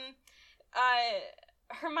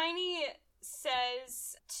 Hermione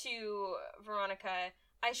says to Veronica,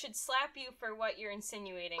 I should slap you for what you're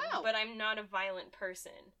insinuating, but I'm not a violent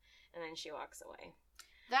person. And then she walks away.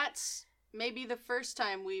 That's maybe the first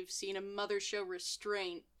time we've seen a mother show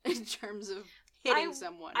restraint in terms of hitting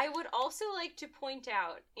someone. I would also like to point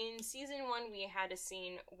out, in season 1 we had a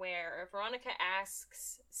scene where Veronica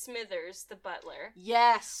asks Smithers, the butler,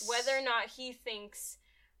 yes, whether or not he thinks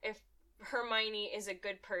if Hermione is a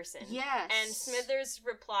good person. Yes. And Smithers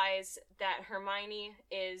replies that Hermione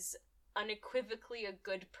is unequivocally a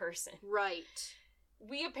good person. Right.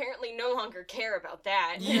 We apparently no longer care about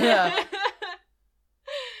that. Yeah.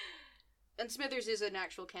 And Smithers is an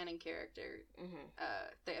actual canon character. Mm-hmm.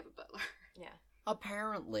 They have a butler. Yeah.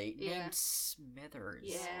 Apparently, Yeah. named Smithers.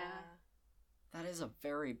 Yeah. That is a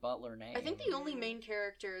very butler name. I think the only main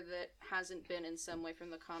character that hasn't been in some way from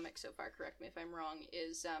the comics so far, correct me if I'm wrong,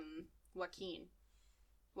 is Joaquin.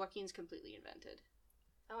 Joaquin's completely invented.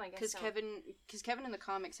 Oh, I guess so. Because Kevin in the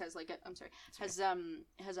comics has has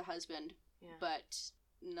a husband, but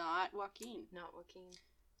not Joaquin. Not Joaquin.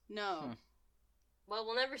 No. Well,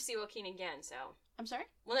 we'll never see Joaquin again, so... I'm sorry?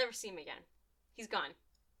 We'll never see him again. He's gone.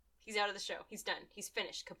 He's out of the show. He's done. He's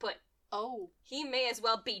finished. Kaput. Oh. He may as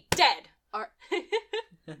well be dead!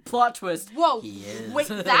 Plot twist. Whoa. He is. Wait,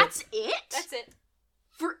 that's it? That's it.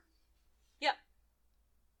 Yep.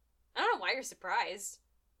 I don't know why you're surprised.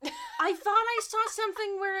 I thought I saw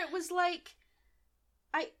something where it was like...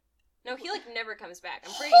 No, he, never comes back.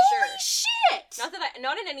 I'm pretty Holy sure. shit!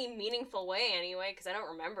 Not in any meaningful way, anyway, because I don't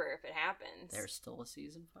remember if it happens. There's still a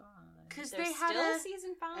season 5. Because There's they had still a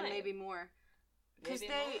season 5. And maybe more. Because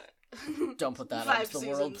Maybe more. Don't put that 5 out to the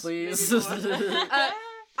world, seasons, please. maybe more.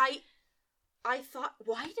 I thought...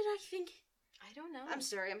 Why did I think... I don't know. I'm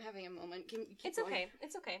sorry, I'm having a moment. Keep It's going. okay.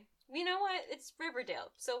 It's okay. You know what? It's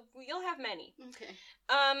Riverdale, so you'll have many. Okay.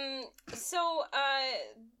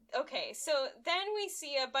 Okay, so then we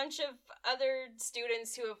see a bunch of other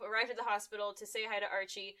students who have arrived at the hospital to say hi to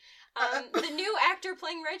Archie. The new actor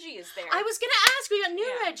playing Reggie is there. I was gonna ask, we got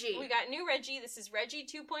new Reggie. We got new Reggie. This is Reggie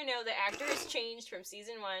 2.0. The actor has changed from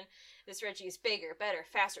season 1. This Reggie is bigger, better,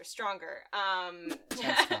 faster, stronger. That's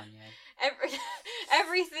Kanye.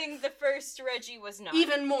 Everything the first Reggie was not.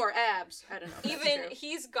 Even more abs. I don't know. if that's true.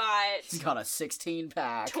 He's got... He's got a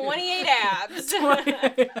 16-pack. 28 abs.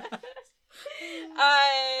 28.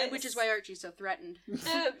 And which is why Archie's so threatened.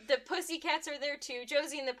 The Pussycats are there too.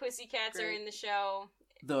 Josie and the Pussycats are in the show.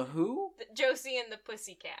 The who? Josie and the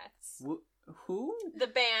Pussycats. Who? The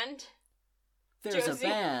band. There's Josie. a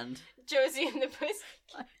band. Josie and the Pussycats.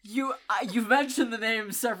 You've mentioned the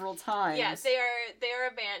name several times. Yes, they are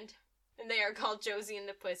a band. And they are called Josie and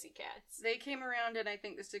the Pussycats. They came around in, I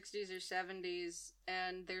think, the 60s or 70s,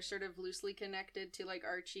 and they're sort of loosely connected to,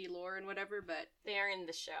 Archie lore and whatever, but... They are in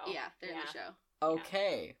the show. Yeah, they're in the show.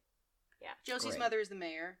 Okay. Yeah. Josie's Great. mother is the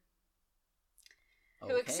mayor.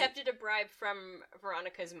 Who accepted a bribe from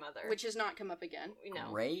Veronica's mother. Which has not come up again.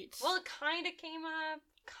 No. Great. Well, it kind of came up,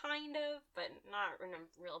 but not in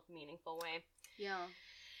a real meaningful way. Yeah.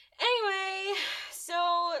 Anyway,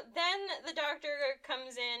 so then the doctor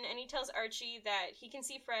comes in and he tells Archie that he can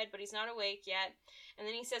see Fred, but he's not awake yet. And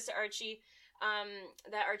then he says to Archie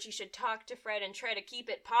that Archie should talk to Fred and try to keep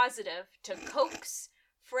it positive to coax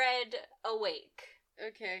Fred awake.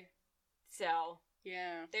 Okay. So,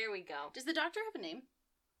 yeah. there we go. Does the doctor have a name?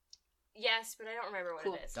 Yes, but I don't remember what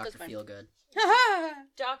it is. Dr. Feelgood.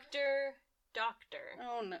 Doctor.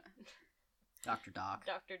 Oh, no. Dr. Doc.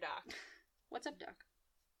 Dr. Doc. What's up, Doc?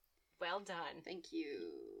 Well done. Thank you.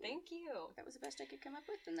 Thank you. That was the best I could come up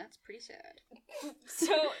with, and that's pretty sad.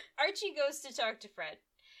 So, Archie goes to talk to Fred.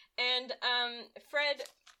 And, Fred,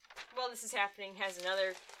 while this is happening, has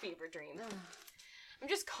another fever dream. I'm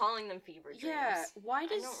just calling them fever dreams. Yeah, why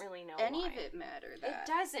does I don't really know any why. of it matter that It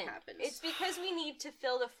doesn't. happens? It's because we need to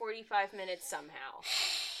fill the 45 minutes somehow.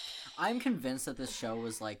 I'm convinced that this show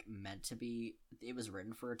was, like, meant to be... It was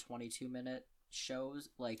written for a 22-minute shows,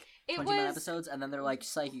 like, 20-minute episodes, and then they're like,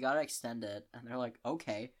 psych, you gotta extend it. And they're like,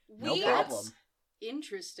 okay, no problem.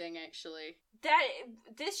 Interesting, actually.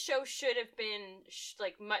 This show should have been,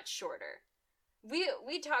 like, much shorter.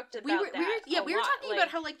 We talked about we were lot. talking about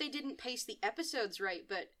how, like, they didn't pace the episodes right,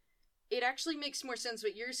 but it actually makes more sense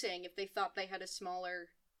what you're saying if they thought they had a smaller...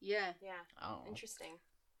 Yeah. Yeah. Oh. Interesting.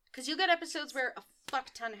 Because you'll get episodes where a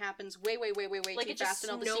fuck ton happens way like too fast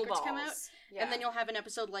and all the secrets come out. Yeah. And then you'll have an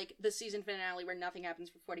episode like the season finale where nothing happens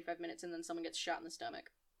for 45 minutes and then someone gets shot in the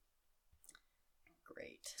stomach.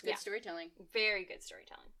 Great. It's good storytelling. Very good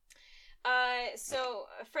storytelling. So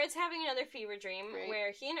Fred's having another fever dream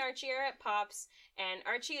where he and Archie are at Pop's, and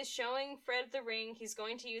Archie is showing Fred the ring he's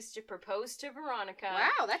going to use to propose to Veronica.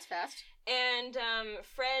 Wow, that's fast. And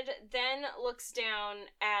Fred then looks down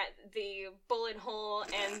at the bullet hole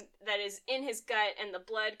and that is in his gut and the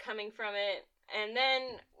blood coming from it, and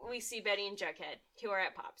then we see Betty and Jughead, who are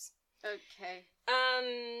at Pop's. Okay.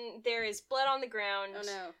 There is blood on the ground. Oh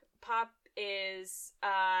no. Pop is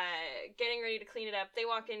getting ready to clean it up. They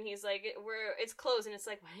walk in, he's like, it's closed, and it's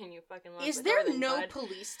like, why didn't you fucking lock Is the door there then, no bud?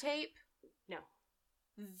 police tape? No.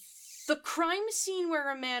 The crime scene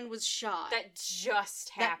where a man was shot That just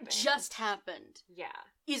happened. Yeah.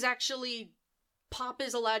 Is actually Pop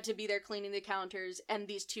is allowed to be there cleaning the counters and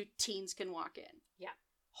these two teens can walk in. Yeah.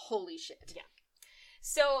 Holy shit. Yeah.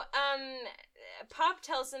 So, Pop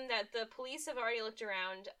tells them that the police have already looked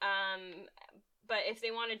around, but if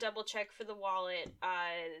they want to double check for the wallet,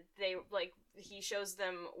 he shows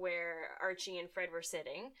them where Archie and Fred were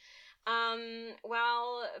sitting.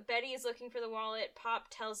 While Betty is looking for the wallet, Pop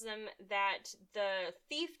tells them that the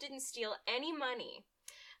thief didn't steal any money.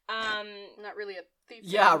 Not really a thief.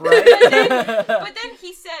 Yeah, right. But then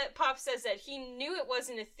Pop says that he knew it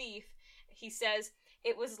wasn't a thief. He says,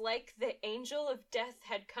 it was like the angel of death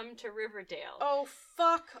had come to Riverdale. Oh,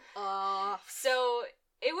 fuck off. So,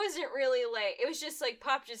 it wasn't really like, it was just like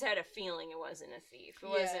Pop just had a feeling it wasn't a thief. It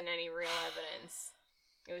wasn't any real evidence.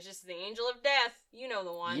 It was just the angel of death. You know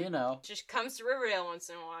the one. You know. Just comes to Riverdale once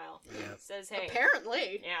in a while. Yep. Says, hey.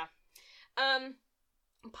 Apparently. Yeah.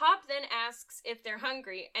 Pop then asks if they're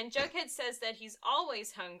hungry, and Jughead says that he's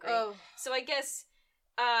always hungry. Oh. So I guess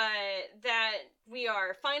that we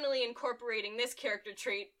are finally incorporating this character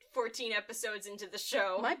trait 14 episodes into the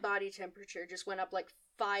show. My body temperature just went up like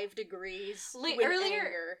 5 degrees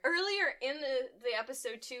Earlier in the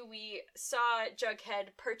episode too, we saw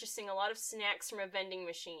Jughead purchasing a lot of snacks from a vending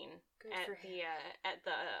machine at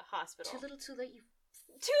the hospital. Too little too late, you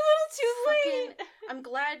Too little, too late. I'm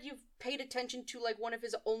glad you've paid attention to like one of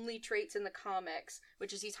his only traits in the comics,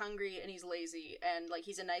 which is he's hungry and he's lazy and like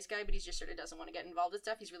he's a nice guy, but he just sort of doesn't want to get involved with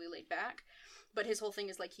stuff. He's really laid back, but his whole thing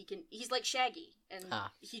is like he's like Shaggy, and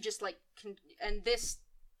he just like can. And this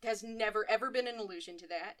has never ever been an allusion to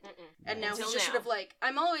that. And now he's just sort of like,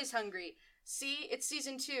 I'm always hungry. See, it's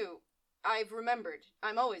season 2. I've remembered.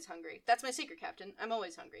 I'm always hungry. That's my secret, Captain. I'm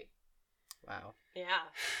always hungry. Wow. Yeah.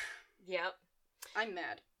 Yep. I'm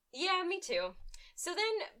mad. Yeah, me too. So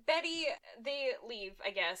then Betty, they leave, I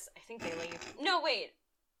guess. I think they leave. No, wait.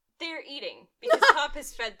 They're eating because Pop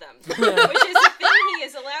has fed them, which is a thing he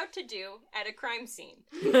is allowed to do at a crime scene.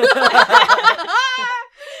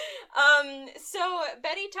 So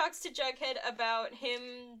Betty talks to Jughead about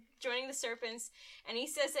him joining the Serpents, and he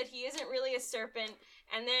says that he isn't really a serpent,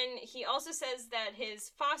 and then he also says that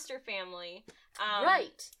his foster family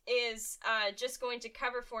is just going to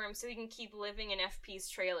cover for him so he can keep living in FP's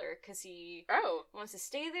trailer because he wants to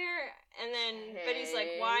stay there. And then Betty's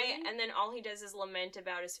like, why? And then all he does is lament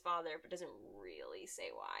about his father, but doesn't really say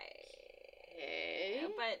why.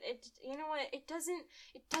 But it, you know what? It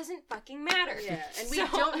doesn't fucking matter. Yeah, and we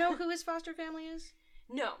don't know who his foster family is?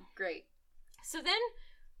 No. Great. So then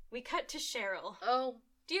we cut to Cheryl. Oh.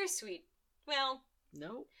 Dear sweet. Well.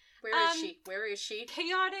 No. Where is she? Where is she?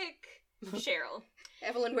 Chaotic Cheryl.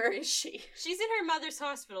 Evelyn, where is she? She's in her mother's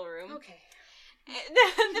hospital room. Okay.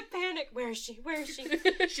 The panic. Where is she? Where is she?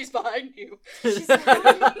 She's behind you. She's behind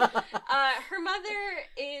me. Her mother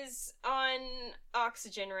is on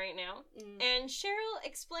oxygen right now, and Cheryl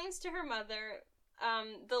explains to her mother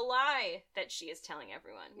the lie that she is telling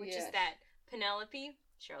everyone, which is that Penelope,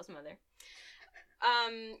 Cheryl's mother,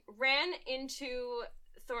 ran into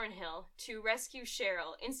Thornhill to rescue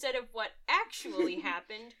Cheryl instead of what actually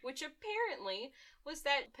happened, which apparently was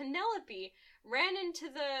that Penelope ran into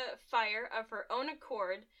the fire of her own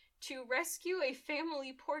accord to rescue a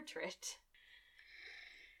family portrait.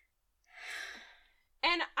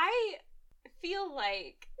 And I feel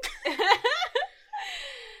like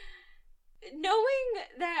knowing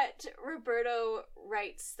that Roberto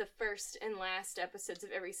writes the first and last episodes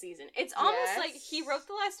of every season, it's almost like he wrote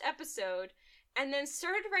the last episode and then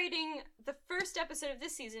started writing the first episode of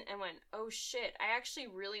this season and went, oh shit, I actually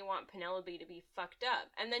really want Penelope to be fucked up.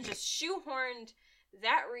 And then just shoehorned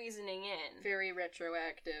that reasoning in. Very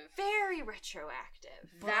retroactive. Very retroactive.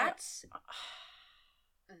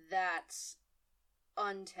 That's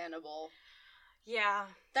untenable. Yeah.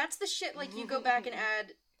 That's the shit, like, you go back and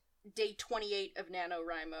add day 28 of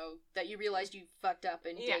NaNoWriMo that you realized you fucked up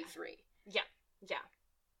in day 3. Yeah. Yeah.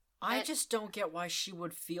 I just don't get why she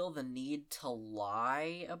would feel the need to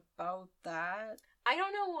lie about that. I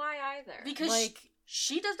don't know why either. Because like,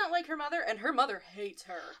 she does not like her mother, and her mother hates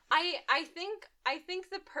her. I think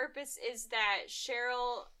the purpose is that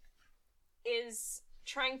Cheryl is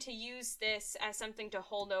trying to use this as something to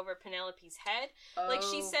hold over Penelope's head. Oh. Like,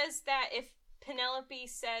 she says that if Penelope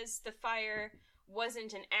says the fire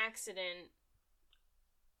wasn't an accident,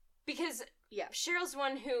 because Cheryl's the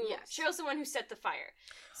one who set the fire.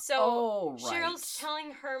 So Cheryl's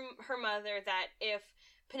telling her mother that if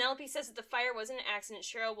Penelope says that the fire wasn't an accident,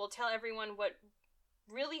 Cheryl will tell everyone what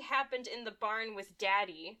really happened in the barn with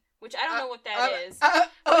Daddy, which I don't know what that is. But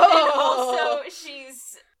then also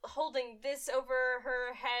she's holding this over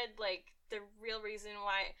her head, like the real reason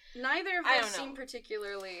why. Neither of us seem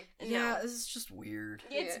particularly. Yeah, this is just weird.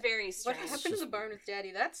 It's very strange. What happened in the barn with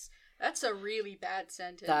Daddy? That's a really bad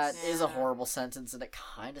sentence. That is a horrible sentence, and it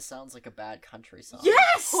kind of sounds like a bad country song.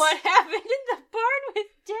 Yes! What happened in the barn with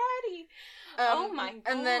Daddy? Oh my god.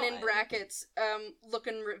 And then in brackets,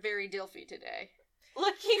 looking very Dilfy today.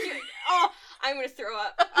 Looking, I'm gonna throw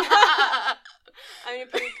up. I'm gonna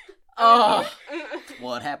puke.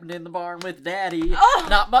 What happened in the barn with Daddy?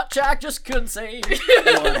 Not much, I just couldn't say.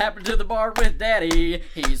 What happened to the barn with Daddy?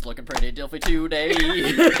 He's looking pretty Dilfy today.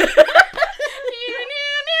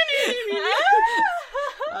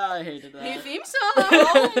 I hated that. New theme song!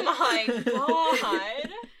 Oh my god.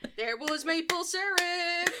 There was maple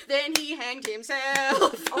syrup, then he hanged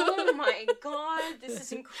himself. Oh my god, this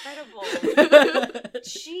is incredible.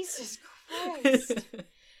 Jesus Christ.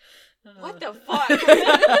 What the fuck?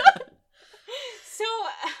 So,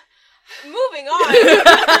 moving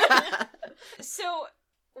on. So,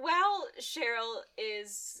 while Cheryl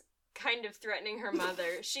is kind of threatening her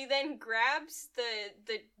mother, she then grabs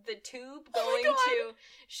the tube going to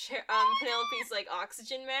Penelope's like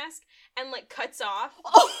oxygen mask and like cuts off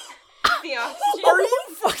the oxygen. Are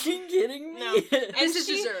you fucking kidding me? No. And This is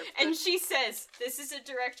deserved. And she says, this is a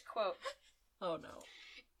direct quote. Oh no.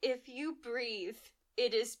 If you breathe,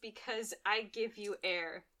 it is because I give you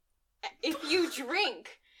air. If you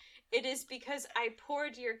drink, it is because I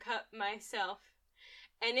poured your cup myself.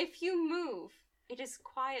 And if you move, it is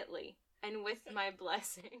quietly and with my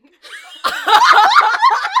blessing.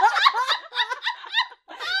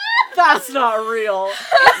 That's not real.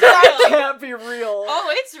 That can't be real. Oh,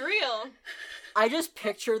 it's real. I just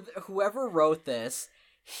pictured whoever wrote this,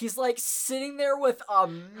 he's like sitting there with a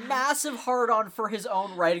massive hard-on for his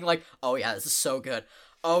own writing, like, oh yeah, this is so good.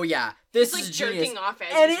 Oh yeah, this He's is like genius. jerking off as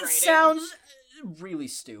And he's it writing. sounds really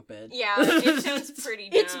stupid. Yeah, it sounds pretty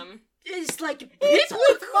dumb. It's like, It's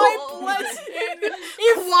with my blessing.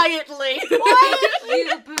 quietly.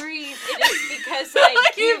 If you breathe, it is because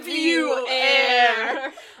I give you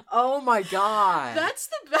air. Oh my god. That's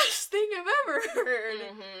the best thing I've ever heard.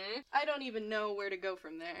 Mm-hmm. I don't even know where to go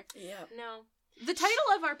from there. Yeah. No. The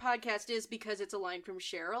title of our podcast is because it's a line from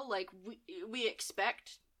Cheryl. Like, we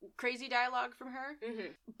expect crazy dialogue from her,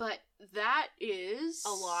 but that is A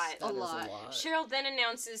lot. That a is lot. Cheryl then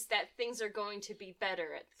announces that things are going to be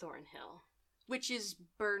better at Thornhill. Which is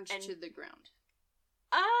burned to the ground.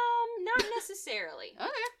 Not necessarily. Okay.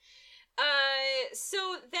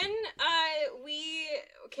 So then,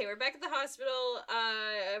 we're back at the hospital.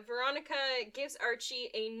 Veronica gives Archie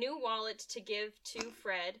a new wallet to give to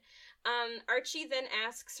Fred. Archie then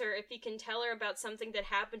asks her if he can tell her about something that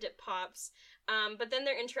happened at Pop's. But then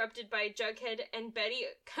they're interrupted by Jughead and Betty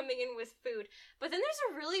coming in with food. But then there's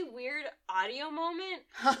a really weird audio moment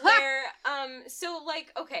where,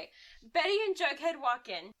 Betty and Jughead walk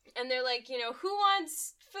in, and they're like, who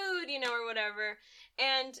wants food, or whatever.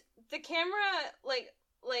 And the camera,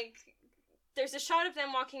 there's a shot of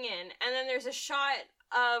them walking in, and then there's a shot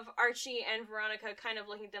of Archie and Veronica kind of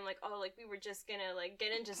looking at them like, oh, like, we were just gonna,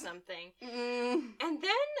 get into something. And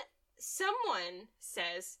then someone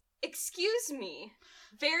says, "Excuse me,"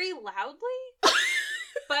 very loudly,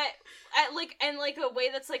 but at a way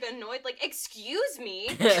that's annoyed, "Excuse me,"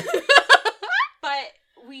 but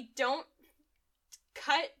we don't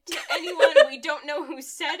cut to anyone. We don't know who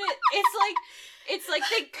said it. It's like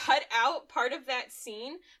they cut out part of that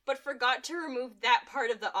scene, but forgot to remove that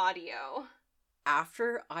part of the audio.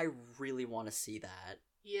 After, I really want to see that.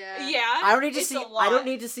 Yeah. Yeah. I don't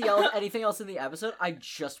need to see anything else in the episode. I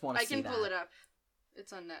just want to see that. I can pull it up.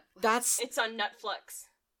 It's on Netflix. It's on Netflix.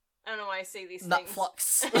 I don't know why I say these things.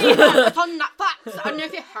 Netflix. It's on Netflix. I don't know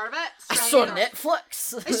if you heard of it. I saw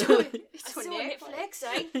Netflix. It's on Netflix,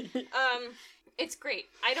 eh? It's great.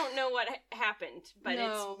 I don't know what happened, but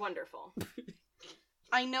it's wonderful.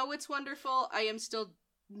 I know it's wonderful. I am still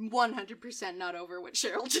 100% not over what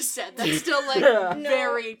Cheryl just said. That's still, like,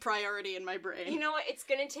 very priority in my brain. You know what? It's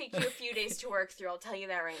gonna take you a few days to work through. I'll tell you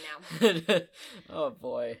that right now. Oh,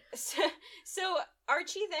 boy. So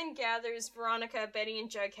Archie then gathers Veronica, Betty, and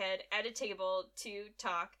Jughead at a table to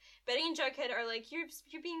talk. Betty and Jughead are like,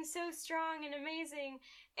 you're being so strong and amazing.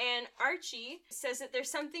 And Archie says that there's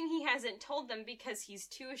something he hasn't told them because he's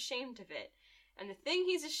too ashamed of it. And the thing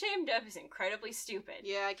he's ashamed of is incredibly stupid.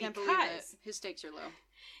 Yeah, I can't believe it. His stakes are low.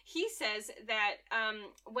 He says that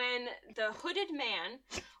when the hooded man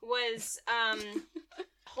was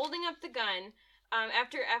holding up the gun,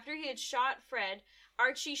 after he had shot Fred,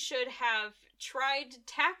 Archie should have tried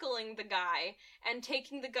tackling the guy and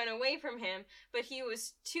taking the gun away from him, but he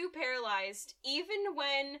was too paralyzed even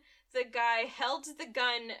when the guy held the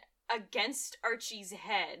gun against Archie's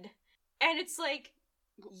head. And it's like,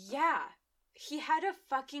 yeah, he had a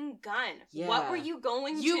fucking gun. Yeah. What were you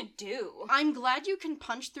going to do? I'm glad you can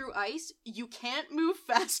punch through ice. You can't move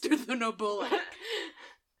faster than a bullet.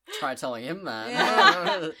 Try telling him that.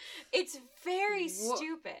 Yeah. It's very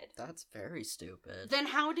stupid. That's very stupid. Then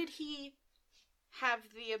how did he have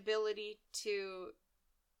the ability to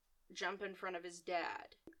jump in front of his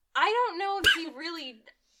dad? I don't know if he really...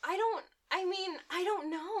 I don't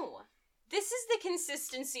know. This is the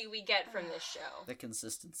consistency we get from this show. The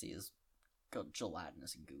consistency is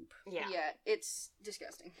gelatinous goop. Yeah. Yeah, it's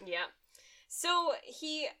disgusting. Yeah. So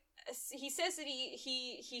he says that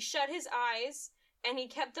he shut his eyes and he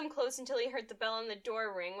kept them closed until he heard the bell on the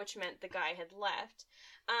door ring, which meant the guy had left.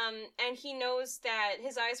 And he knows that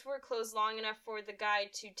his eyes were closed long enough for the guy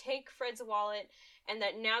to take Fred's wallet, and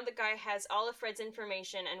that now the guy has all of Fred's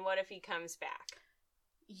information, and what if he comes back?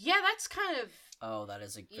 Yeah, that's kind of... Oh, that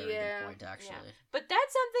is a very good point, actually. Yeah. But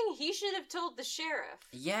that's something he should have told the sheriff.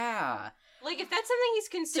 Yeah. Like, if that's something he's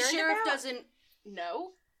concerned about... The sheriff doesn't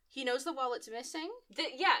know. He knows the wallet's missing.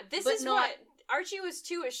 This is what... Archie was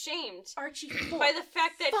too ashamed by the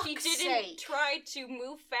fact that he didn't try to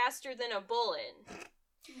move faster than a bullet.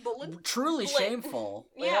 Truly shameful.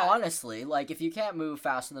 Yeah. Honestly, like, if you can't move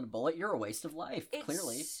faster than a bullet, you're a waste of life,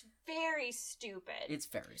 clearly. It's very stupid. It's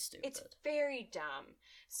very stupid. It's very dumb.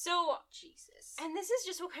 So, Jesus. And this is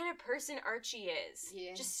just what kind of person Archie is.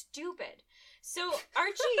 Yeah. Just stupid. So,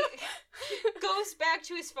 Archie goes back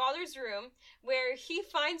to his father's room, where he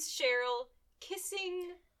finds Cheryl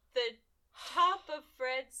kissing the top of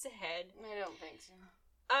Fred's head. I don't think so.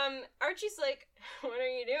 Archie's like, what are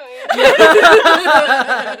you doing?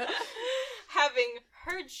 Having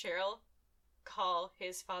heard Cheryl call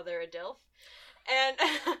his father a dilf.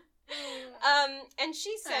 And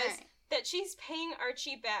she says that she's paying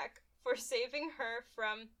Archie back for saving her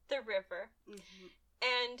from the river. Mm-hmm.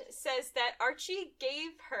 And says that Archie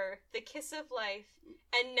gave her the kiss of life,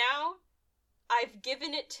 and now I've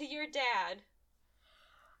given it to your dad.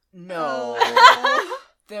 No.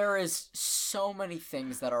 There is so many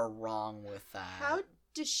things that are wrong with that. How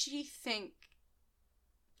does she think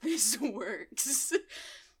this works?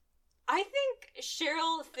 I think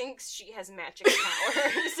Cheryl thinks she has magic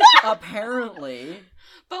powers. Apparently.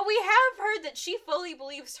 But we have heard that she fully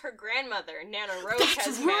believes her grandmother, Nana Rose,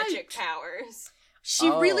 has magic powers. She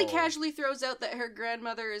really casually throws out that her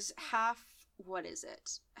grandmother is half... What is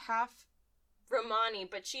it? Half... Romani,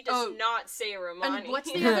 but she does not say Romani. And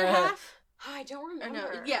what's the other half? I don't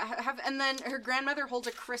remember. And then her grandmother holds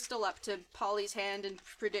a crystal up to Polly's hand and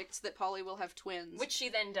predicts that Polly will have twins. Which she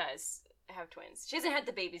then does have twins. She hasn't had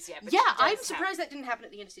the babies yet, but I'm surprised that didn't happen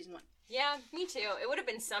at the end of season 1. Yeah, me too. It would have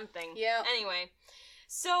been something. Yeah. Anyway.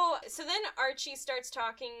 So then Archie starts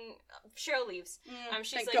talking. Cheryl leaves.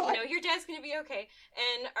 She's like, God. your dad's gonna be okay.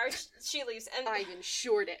 And she leaves. And I've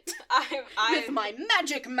ensured it. With my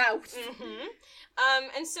magic mouth. Mm-hmm.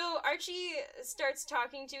 And so Archie starts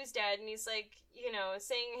talking to his dad, and he's like,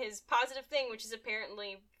 saying his positive thing, which is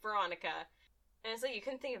apparently Veronica. And it's like, you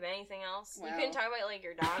couldn't think of anything else? Wow. You couldn't talk about, like,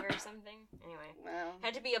 your dog or something? Anyway. Wow.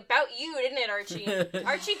 Had to be about you, didn't it, Archie?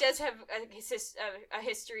 Archie does have a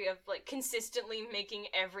history of, like, consistently making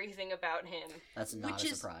everything about him. That's not a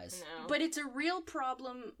surprise. No. But it's a real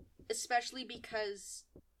problem, especially because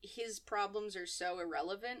his problems are so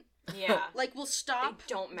irrelevant. Yeah. Like, we'll stop.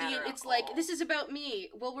 They don't matter It's at like, all. this is about me.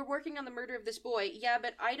 Well, we're working on the murder of this boy. Yeah,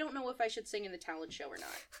 but I don't know if I should sing in the talent show or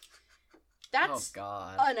not. That's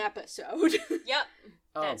God. an episode. Yep.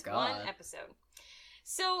 Oh, That's God. one episode.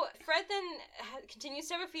 So Fred then continues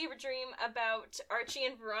to have a fever dream about Archie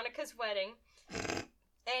and Veronica's wedding.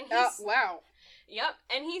 And he's... wow. Yep.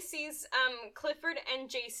 And he sees Clifford and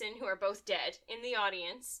Jason, who are both dead, in the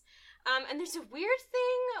audience. And there's a weird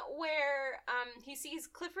thing where he sees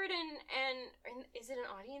Clifford and is it an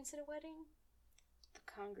audience at a wedding? The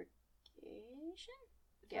congregation?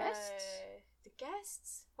 Guests? The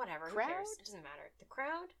guests? Whatever. Crowd? Who cares? It doesn't matter. The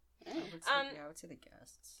crowd? I would say the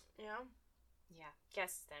guests. Yeah. Yeah.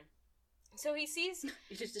 Guests then. So he sees...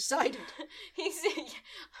 You just decided. He's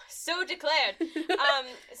so declared.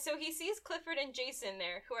 So he sees Clifford and Jason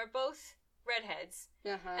there, who are both redheads.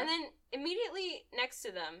 Uh-huh. And then immediately next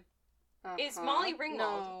to them is Molly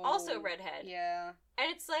Ringwald, also redhead. Yeah.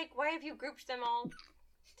 And it's like, why have you grouped them all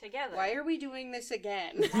together? Why are we doing this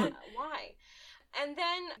again? Why? And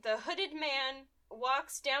then the hooded man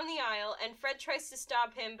walks down the aisle, and Fred tries to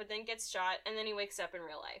stop him, but then gets shot, and then he wakes up in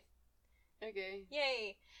real life. Okay.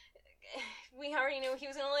 Yay. We already knew he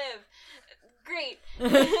was gonna live. Great.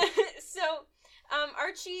 So,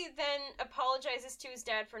 Archie then apologizes to his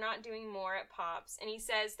dad for not doing more at Pops, and he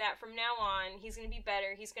says that from now on, he's gonna be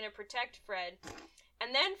better, he's gonna protect Fred.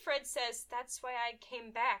 And then Fred says, that's why I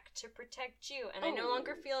came back, to protect you, and I no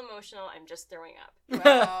longer feel emotional, I'm just throwing up.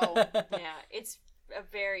 Wow. Yeah, it's a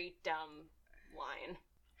very dumb line.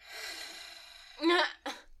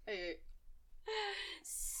 Hey.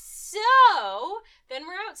 So, then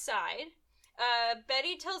we're outside.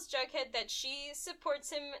 Betty tells Jughead that she supports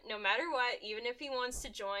him no matter what, even if he wants to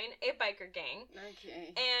join a biker gang.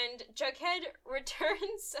 Okay. And Jughead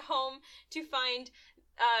returns home to find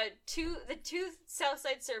the two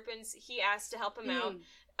Southside Serpents he asked to help him out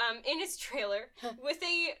in his trailer with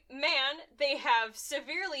a man they have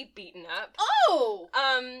severely beaten up. Oh!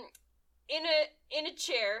 In a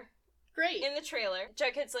chair. Great. In the trailer.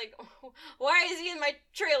 Jughead's like, why is he in my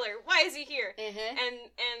trailer? Why is he here? Uh-huh.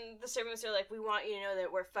 And the servants are like, we want you to know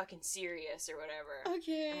that we're fucking serious or whatever.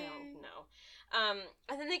 Okay. I don't know.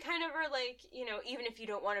 And then they kind of are like, you know, even if you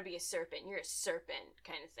don't want to be a serpent, you're a serpent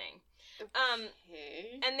kind of thing.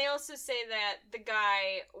 Okay. And they also say that the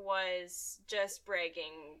guy was just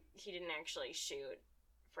bragging. He didn't actually shoot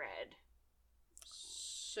Fred.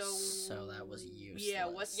 So that was useless. Yeah,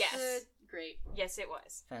 what's Yes. the... Great. Yes, it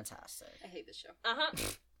was. Fantastic. I hate this show. Uh-huh.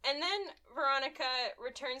 And then Veronica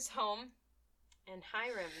returns home, and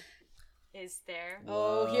Hiram is there.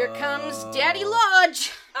 Oh, here comes Daddy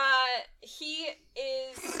Lodge! He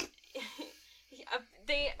is...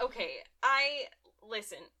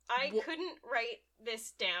 Listen, I couldn't write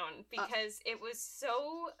this down because it was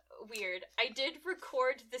so weird. I did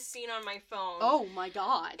record the scene on my phone. Oh my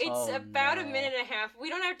god. It's about a minute and a half. We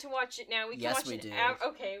don't have to watch it now. We can watch it.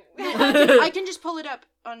 Okay. I can just pull it up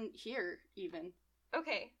on here, even.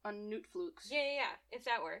 Okay. On Newtflukes. Yeah, if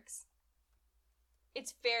that works.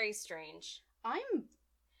 It's very strange. I'm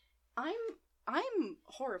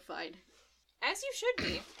horrified. As you should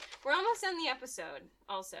be. We're almost on the episode,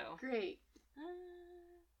 also. Great.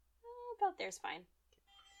 About there's fine.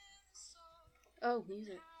 Oh,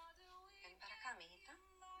 music.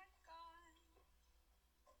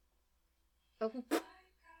 Oh. I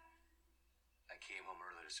came home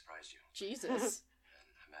early to surprise you. Jesus.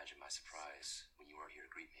 And imagine my surprise when you weren't here to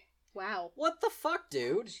greet me. Wow. What the fuck,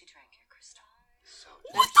 dude? She drank your crystal. So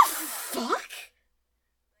What the fuck?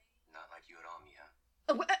 not like you at all, Mia.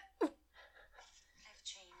 I've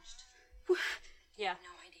changed. Yeah.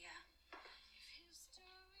 No idea.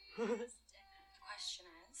 The question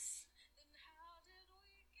is,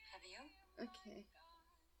 have you? Okay.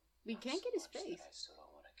 We can't get his face. I still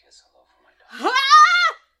don't want to kiss hello for my daughter.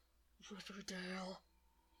 Riverdale.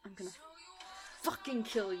 I'm gonna fucking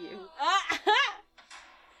kill you.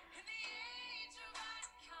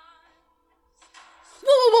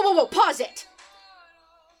 Whoa, pause it!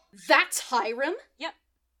 That's Hiram? Yep.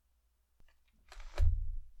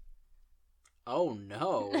 Oh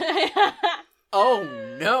no. Oh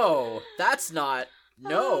no. That's not.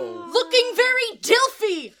 No. Looking very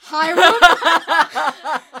Dilfy, Hiram!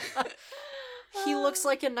 He looks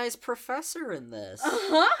like a nice professor in this.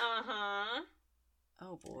 Uh-huh.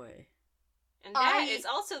 Oh boy. And that is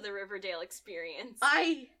also the Riverdale experience.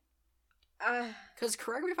 Because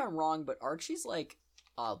correct me if I'm wrong, but Archie's like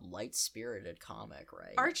a light-spirited comic,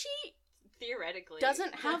 right? Archie Theoretically.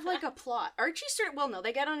 doesn't have like a plot. No,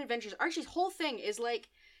 they get on adventures. Archie's whole thing is like,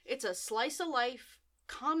 it's a slice of life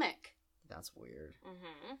comic. That's weird.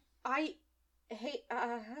 Mm-hmm. Hey,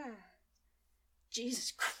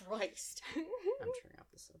 Jesus Christ. I'm turning off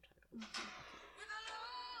the subtitles. By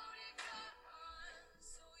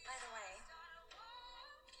the way,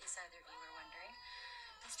 in case either of you were wondering,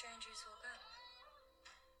 Mr. Andrews woke up.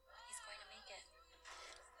 He's going to make it.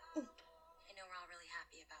 I know we're all really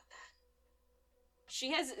happy about that.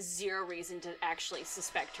 She has zero reason to actually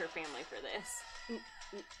suspect her family for this.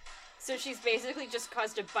 So she's basically just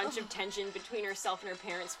caused a bunch of tension between herself and her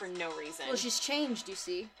parents for no reason. Well, she's changed, you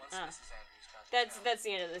see. That's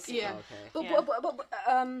the end of the scene. Yeah. Okay. But,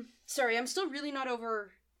 Yeah. sorry, I'm still really not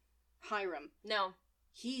over Hiram. No.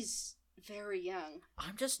 He's very young.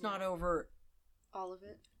 I'm just not over... All of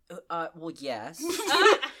it. Well, yes.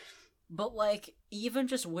 But, like, even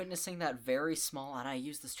just witnessing that very small, and I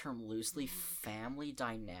use this term loosely, family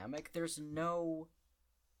dynamic, there's no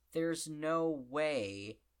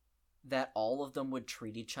way that all of them would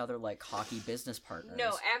treat each other like hockey business partners.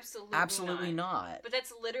 No, absolutely Absolutely not. But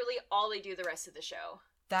that's literally all they do the rest of the show.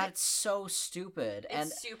 That's so stupid. It's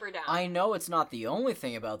And super dumb. I know it's not the only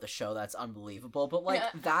thing about the show that's unbelievable, but, like,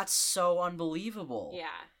 that's so unbelievable. Yeah.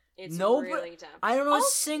 It's No, really dumb. I don't know a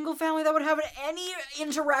single family that would have any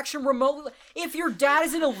interaction remotely. If your dad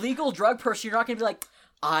is an illegal drug person, you're not going to be like,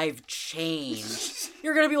 I've changed.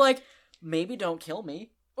 You're going to be like, maybe don't kill me.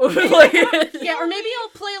 Like, Yeah, or maybe I'll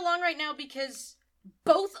play along right now because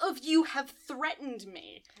both of you have threatened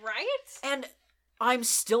me. Right? and I'm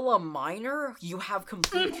still a minor. You have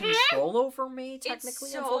complete control over me, technically,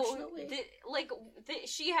 it's so, unfortunately.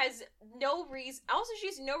 She has no reason. Also, she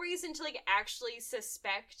has no reason to, like, actually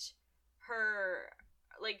suspect her,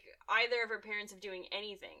 like, either of her parents of doing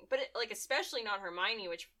anything. But, especially not Hermione,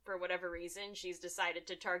 which, for whatever reason, she's decided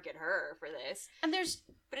to target her for this. And there's...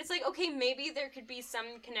 But it's like, okay, maybe there could be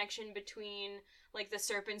some connection between, like, the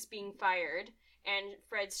serpents being fired and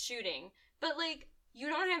Fred's shooting. But, like, you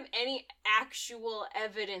don't have any actual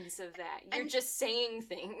evidence of that. You're just saying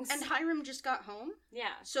things. And Hiram just got home?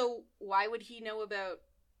 Yeah. So why would he know about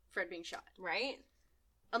Fred being shot? Right?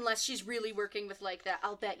 Unless she's really working with, like, that,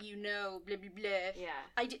 I'll bet you know, blah, blah, blah. Yeah.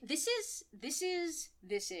 This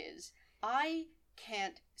is. I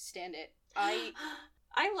can't stand it. I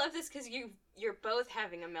love this because you're both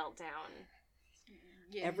having a meltdown.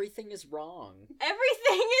 Yeah. Everything is wrong.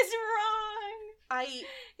 Everything is wrong.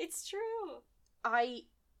 It's true.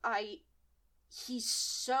 He's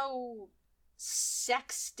so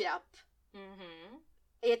sexed up. Mm-hmm.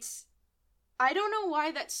 I don't know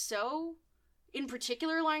why that's so in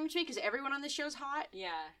particular alarming to me, because everyone on this show's hot. Yeah.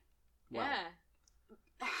 Well. Yeah.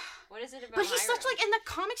 What is it about But he's Hiram? such, like, in the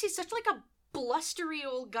comics, he's such, like, a blustery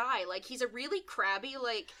old guy. Like, he's a really crabby,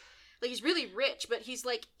 like he's really rich, but he's,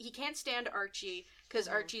 like, he can't stand Archie, because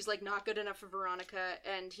Archie's, like, not good enough for Veronica,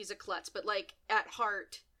 and he's a klutz. But, like, at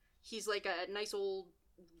heart, he's, like, a nice old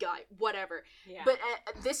guy. Whatever. Yeah. But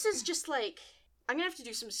this is just, like, I'm gonna have to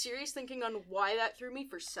do some serious thinking on why that threw me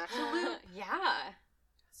for such a loop. Yeah. That's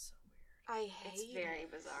so weird. I hate It's very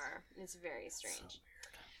it. bizarre. It's very strange. So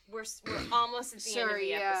weird. We're almost at the end of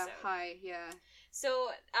the episode. Hi, yeah. So,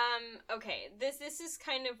 okay, this is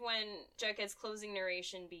kind of when Jughead's closing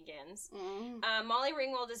narration begins. Molly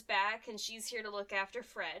Ringwald is back, and she's here to look after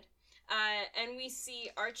Fred. And we see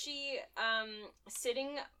Archie,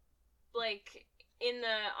 sitting, like,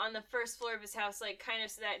 on the first floor of his house, like, kind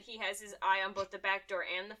of so that he has his eye on both the back door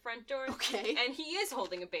and the front door. Okay. And he is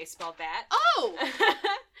holding a baseball bat. Oh!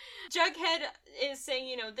 Jughead is saying,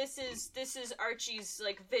 you know, this is Archie's,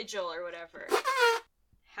 like, vigil or whatever.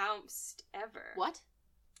 However, What?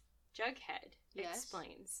 Jughead Yes?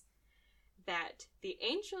 explains that the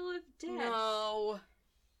Angel of Death No.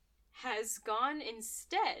 has gone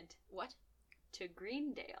instead What? to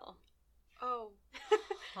Greendale. Oh.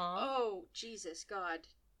 Huh? Oh, Jesus, God.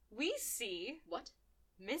 We see What?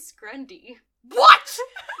 Miss Grundy What?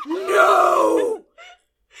 No!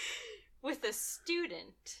 with a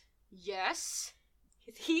student. Yes.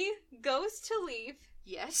 He goes to leave.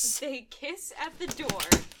 Yes. They kiss at the door.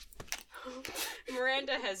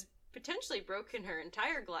 Miranda has potentially broken her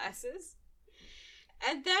entire glasses.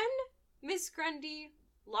 And then Miss Grundy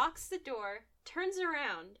locks the door, turns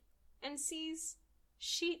around, and sees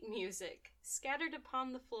sheet music scattered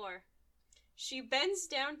upon the floor. She bends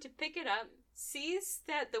down to pick it up, sees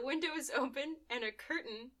that the window is open and the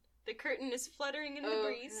curtain is fluttering in the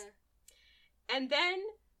breeze. And then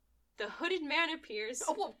the hooded man appears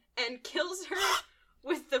and kills her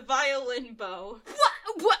with the violin bow.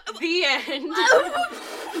 What? The end.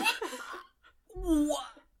 What?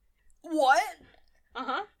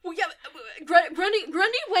 Uh-huh. Well, yeah,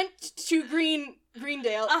 Grundy went to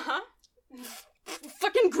Greendale, Uh-huh.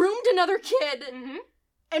 fucking groomed another kid, Mm-hmm.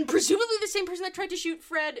 and presumably the same person that tried to shoot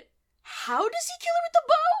Fred how does he kill her with the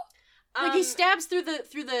bow? Like he stabs through the.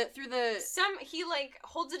 He like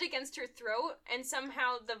holds it against her throat, and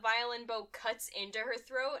somehow the violin bow cuts into her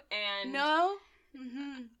throat, and No.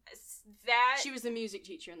 Mm-hmm. That She was the music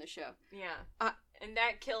teacher in the show. yeah, and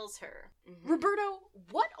that kills her. Mm-hmm. Roberto,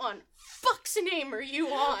 what on fuck's name are you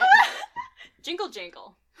on? Jingle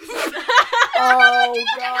jangle. Oh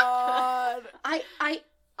God!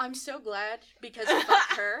 I'm so glad because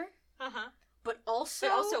fuck her. But also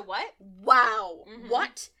what? Wow. Mm-hmm.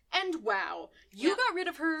 What and wow. You got rid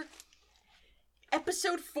of her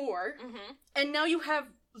episode 4, and now you have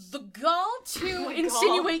the gall to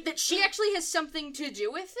insinuate that she actually has something to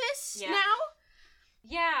do with this now?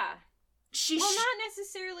 Yeah. She's not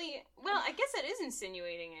necessarily. Well, I guess it is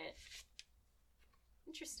insinuating it.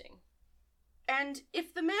 Interesting. And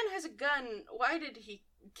if the man has a gun, why did he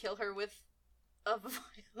kill her with a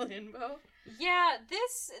violin bow? Yeah,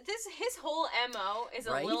 this his whole MO is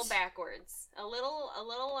a Right? little backwards. A little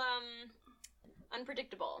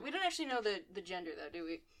unpredictable. We don't actually know the gender though, do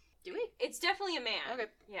we? Do we? It's definitely a man. Okay.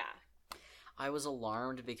 Yeah. I was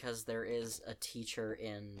alarmed because there is a teacher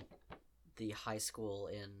in the high school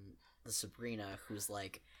in the Sabrina who's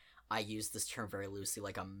like, I use this term very loosely,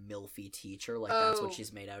 like a milfy teacher, like that's what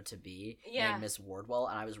she's made out to be. Yeah. Named Miss Wardwell,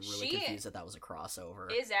 and I was really She confused that was a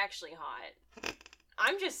crossover. Is actually hot.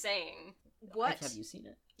 I'm just saying. What? Have you seen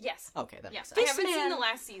it? Yes. Okay, that makes I sense. haven't seen man- the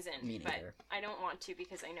last season, Me but neither. I don't want to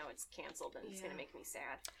because I know it's canceled and it's Yeah. gonna make me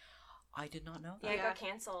sad. I did not know that. Yeah, it Yeah. got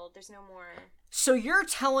canceled. There's no more. So you're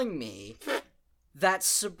telling me that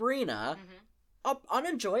Sabrina, an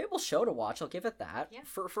unenjoyable show to watch, I'll give it that. Yeah.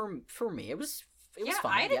 For me, it was Yeah,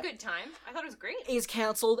 fine. I had a good time. I thought it was great. Is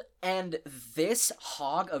canceled, and this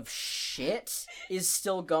hog of shit is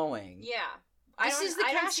still going. Yeah. This is the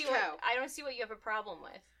I don't cash see cow. I don't see what you have a problem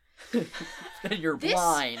with. You're This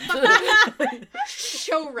blind.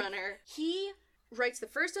 Showrunner. He writes the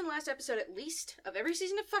first and last episode at least of every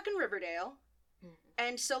season of fucking Riverdale.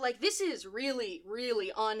 And so, like, this is really,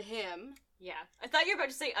 really on him. Yeah. I thought you were about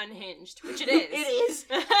to say unhinged, which it is. It is.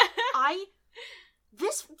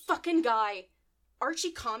 This fucking guy,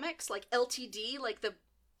 Archie Comics, like LTD, like the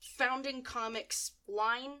founding comics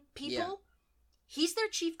line people, he's their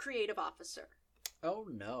chief creative officer. Oh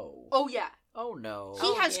no. Oh, yeah. Oh no.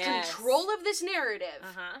 He has yes. control of this narrative.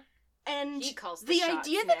 And He calls the the shots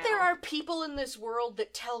idea that now. there are people in this world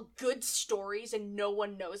that tell good stories and no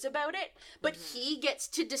one knows about it, but he gets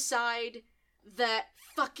to decide that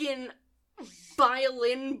fucking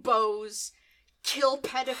violin bows kill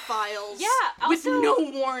pedophiles with also, no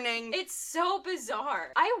warning. It's so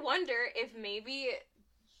bizarre. I wonder if maybe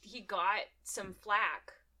he got some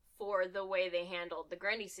flack for the way they handled the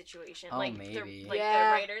Grundy situation. Oh, like maybe. the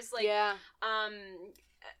Yeah. writers, like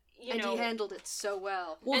you and know, he handled it so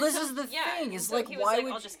well. Well, and this so- is the yeah, thing. Is so like, he was why like,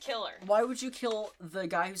 would I'll just kill her? Why would you kill the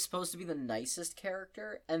guy who's supposed to be the nicest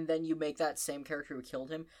character, and then you make that same character who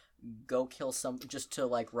killed him go kill some just to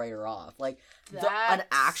like write her off? Like an That's-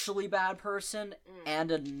 actually bad person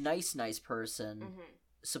and a nice person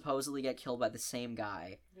supposedly get killed by the same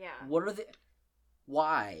guy. Yeah. What are the?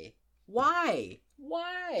 Why? Why?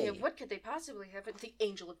 Why? Yeah, what could they possibly have? The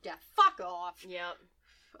Angel of Death. Fuck off. Yep.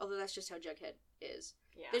 Although that's just how Jughead is.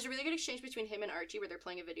 Yeah. There's a really good exchange between him and Archie where they're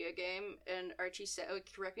playing a video game, and Archie said,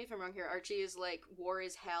 correct me if I'm wrong here, Archie is like, war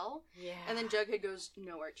is hell. Yeah. And then Jughead goes,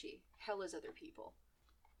 no, Archie, hell is other people.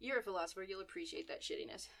 You're a philosopher, you'll appreciate that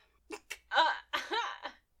shittiness.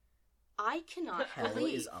 I cannot Hell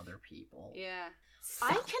believe. is other people. Yeah.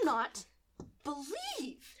 I cannot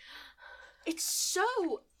believe. It's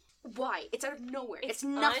so... Why? It's out of nowhere. It's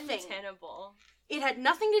nothing. untenable. It had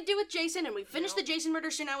nothing to do with Jason, and we finished the Jason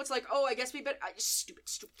murder, so now it's like, oh, I guess we better... Stupid.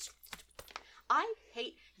 I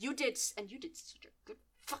hate... You did such a good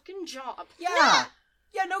fucking job. Yeah.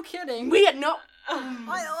 Yeah, no kidding. We had no...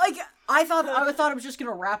 I thought it was just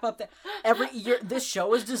gonna wrap up that every year. This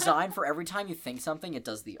show is designed for every time you think something, it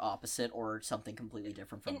does the opposite or something completely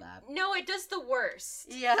different from that. No, it does the worst.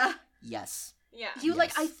 Yeah. Yes. Yeah. You,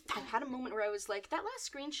 like, Yes. I had a moment where I was like, that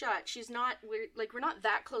last screenshot, we're not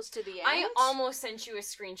that close to the end. I almost sent you a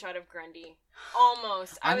screenshot of Grundy.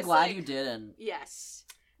 Almost. I I'm was glad like, you didn't. Yes.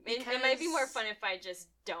 It might be more fun if I just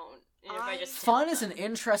don't. And if I just Fun is an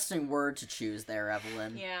interesting word to choose there,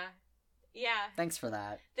 Evelyn. Yeah. Yeah. Thanks for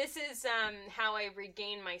that. This is how I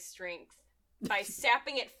regain my strength. By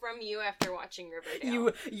sapping it from you after watching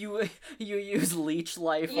Riverdale. You use leech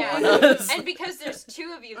life Yeah. on us. And because there's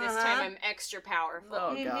two of you this time, I'm extra powerful.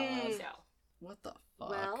 Oh god. So, What the fuck?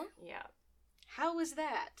 Well, yeah. how was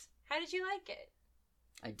that? How did you like it?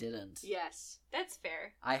 I didn't. Yes. That's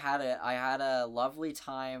fair. I had a lovely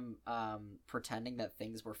time pretending that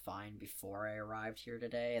things were fine before I arrived here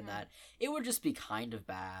today, and that it would just be kind of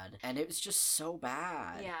bad, and it was just so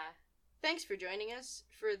bad. Yeah. Thanks for joining us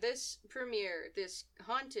for this premiere, this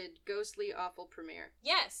haunted, ghostly, awful premiere.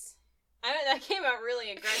 Yes. That came out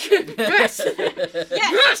really aggressive. Yes!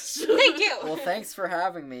 Yes! Thank you! Well, thanks for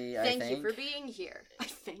having me. Thank you for being here. I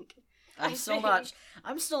think. I'm still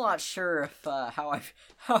not sure if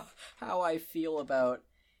how I feel about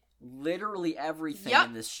literally everything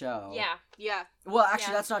in this show. Yeah. Yeah. Well,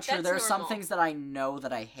 actually, Yeah, that's not true. that's There are some normal. things that I know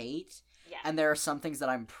that I hate, Yeah. and there are some things that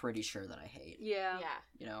I'm pretty sure that I hate. Yeah. Yeah.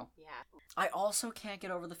 You know? Yeah. I also can't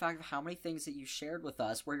get over the fact of how many things that you shared with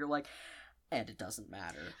us where you're like, and it doesn't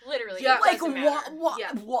matter. Literally. Yeah. It Like, doesn't matter. what?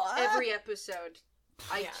 Yeah. What? Every episode,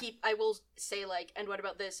 Yeah. I will say, like, and what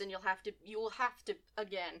about this? And you will have to,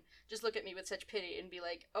 again, just look at me with such pity and be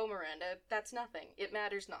like, oh, Miranda, that's nothing. It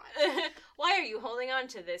matters not. Why are you holding on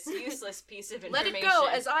to this useless piece of Let information? it go,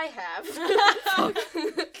 as I have.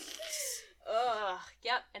 Ugh.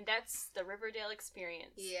 Yep. And that's the Riverdale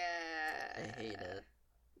experience. Yeah. I hate it.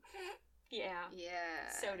 Yeah. Yeah.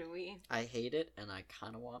 So do we. I hate it, and I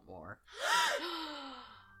kind of want more.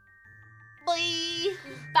 Bye.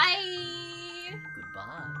 Bye.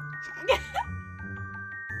 Goodbye.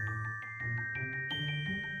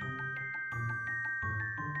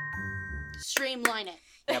 Streamline it.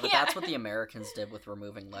 Yeah, but Yeah. that's what the Americans did with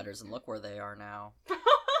removing letters, and look where they are now.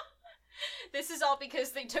 This is all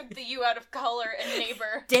because they took the U out of color and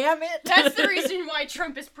neighbor. Damn it! That's the reason why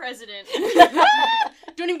Trump is president.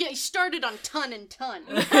 Don't even get me started on ton and ton.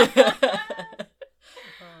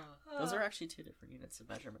 Those are actually two different units of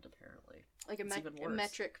measurement, apparently. Like It's even a worse.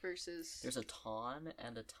 metric versus... There's a ton,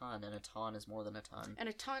 and a ton is more than a ton. And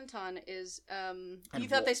a tauntaun is, And you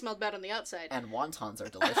thought they smelled bad on the outside. And wontons are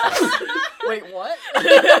delicious. Wait, what?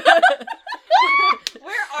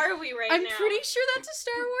 Where are we right I'm now? pretty sure that's a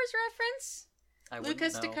Star Wars reference. I Luke wouldn't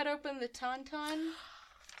has to know. cut open the tauntaun.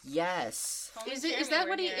 Yes. Only Is Jeremy that were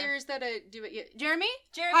what he, here. or is that a, do it yet? Jeremy?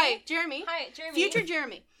 Jeremy? Hi, Jeremy. Hi, Jeremy. Future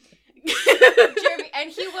Jeremy. Jeremy, and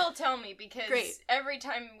he will tell me because Great. every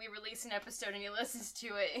time we release an episode and he listens to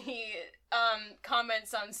it, he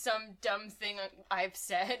comments on some dumb thing I've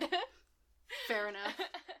said. Fair enough.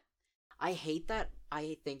 I hate that.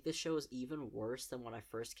 I think this show is even worse than when I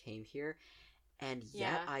first came here, and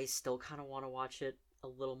yet Yeah. I still kind of want to watch it a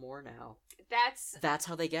little more now. That's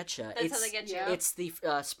how they get you. how they get you. Yeah. It's the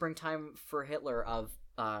springtime for Hitler of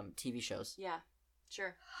TV shows. Yeah,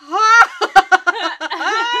 sure.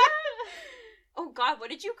 Oh God, what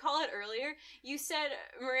did you call it earlier? You said,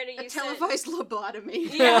 Miranda, A you said televised lobotomy.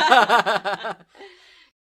 Yeah.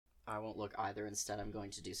 I won't look either. Instead, I'm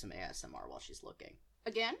going to do some ASMR while she's looking.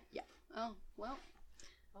 Again? Yeah. Oh, well.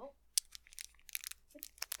 Oh.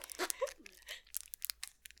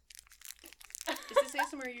 Is this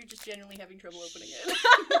ASMR or are you just generally having trouble opening it?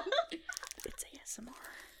 It's ASMR.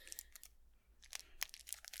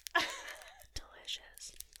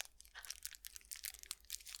 Delicious.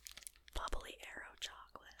 Bubbly Arrow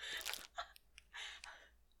chocolate.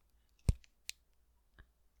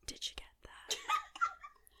 Did you get that?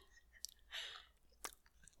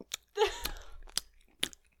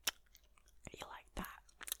 You like that?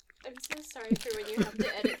 I'm so sorry for when you have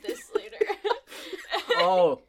to edit this later. Oh,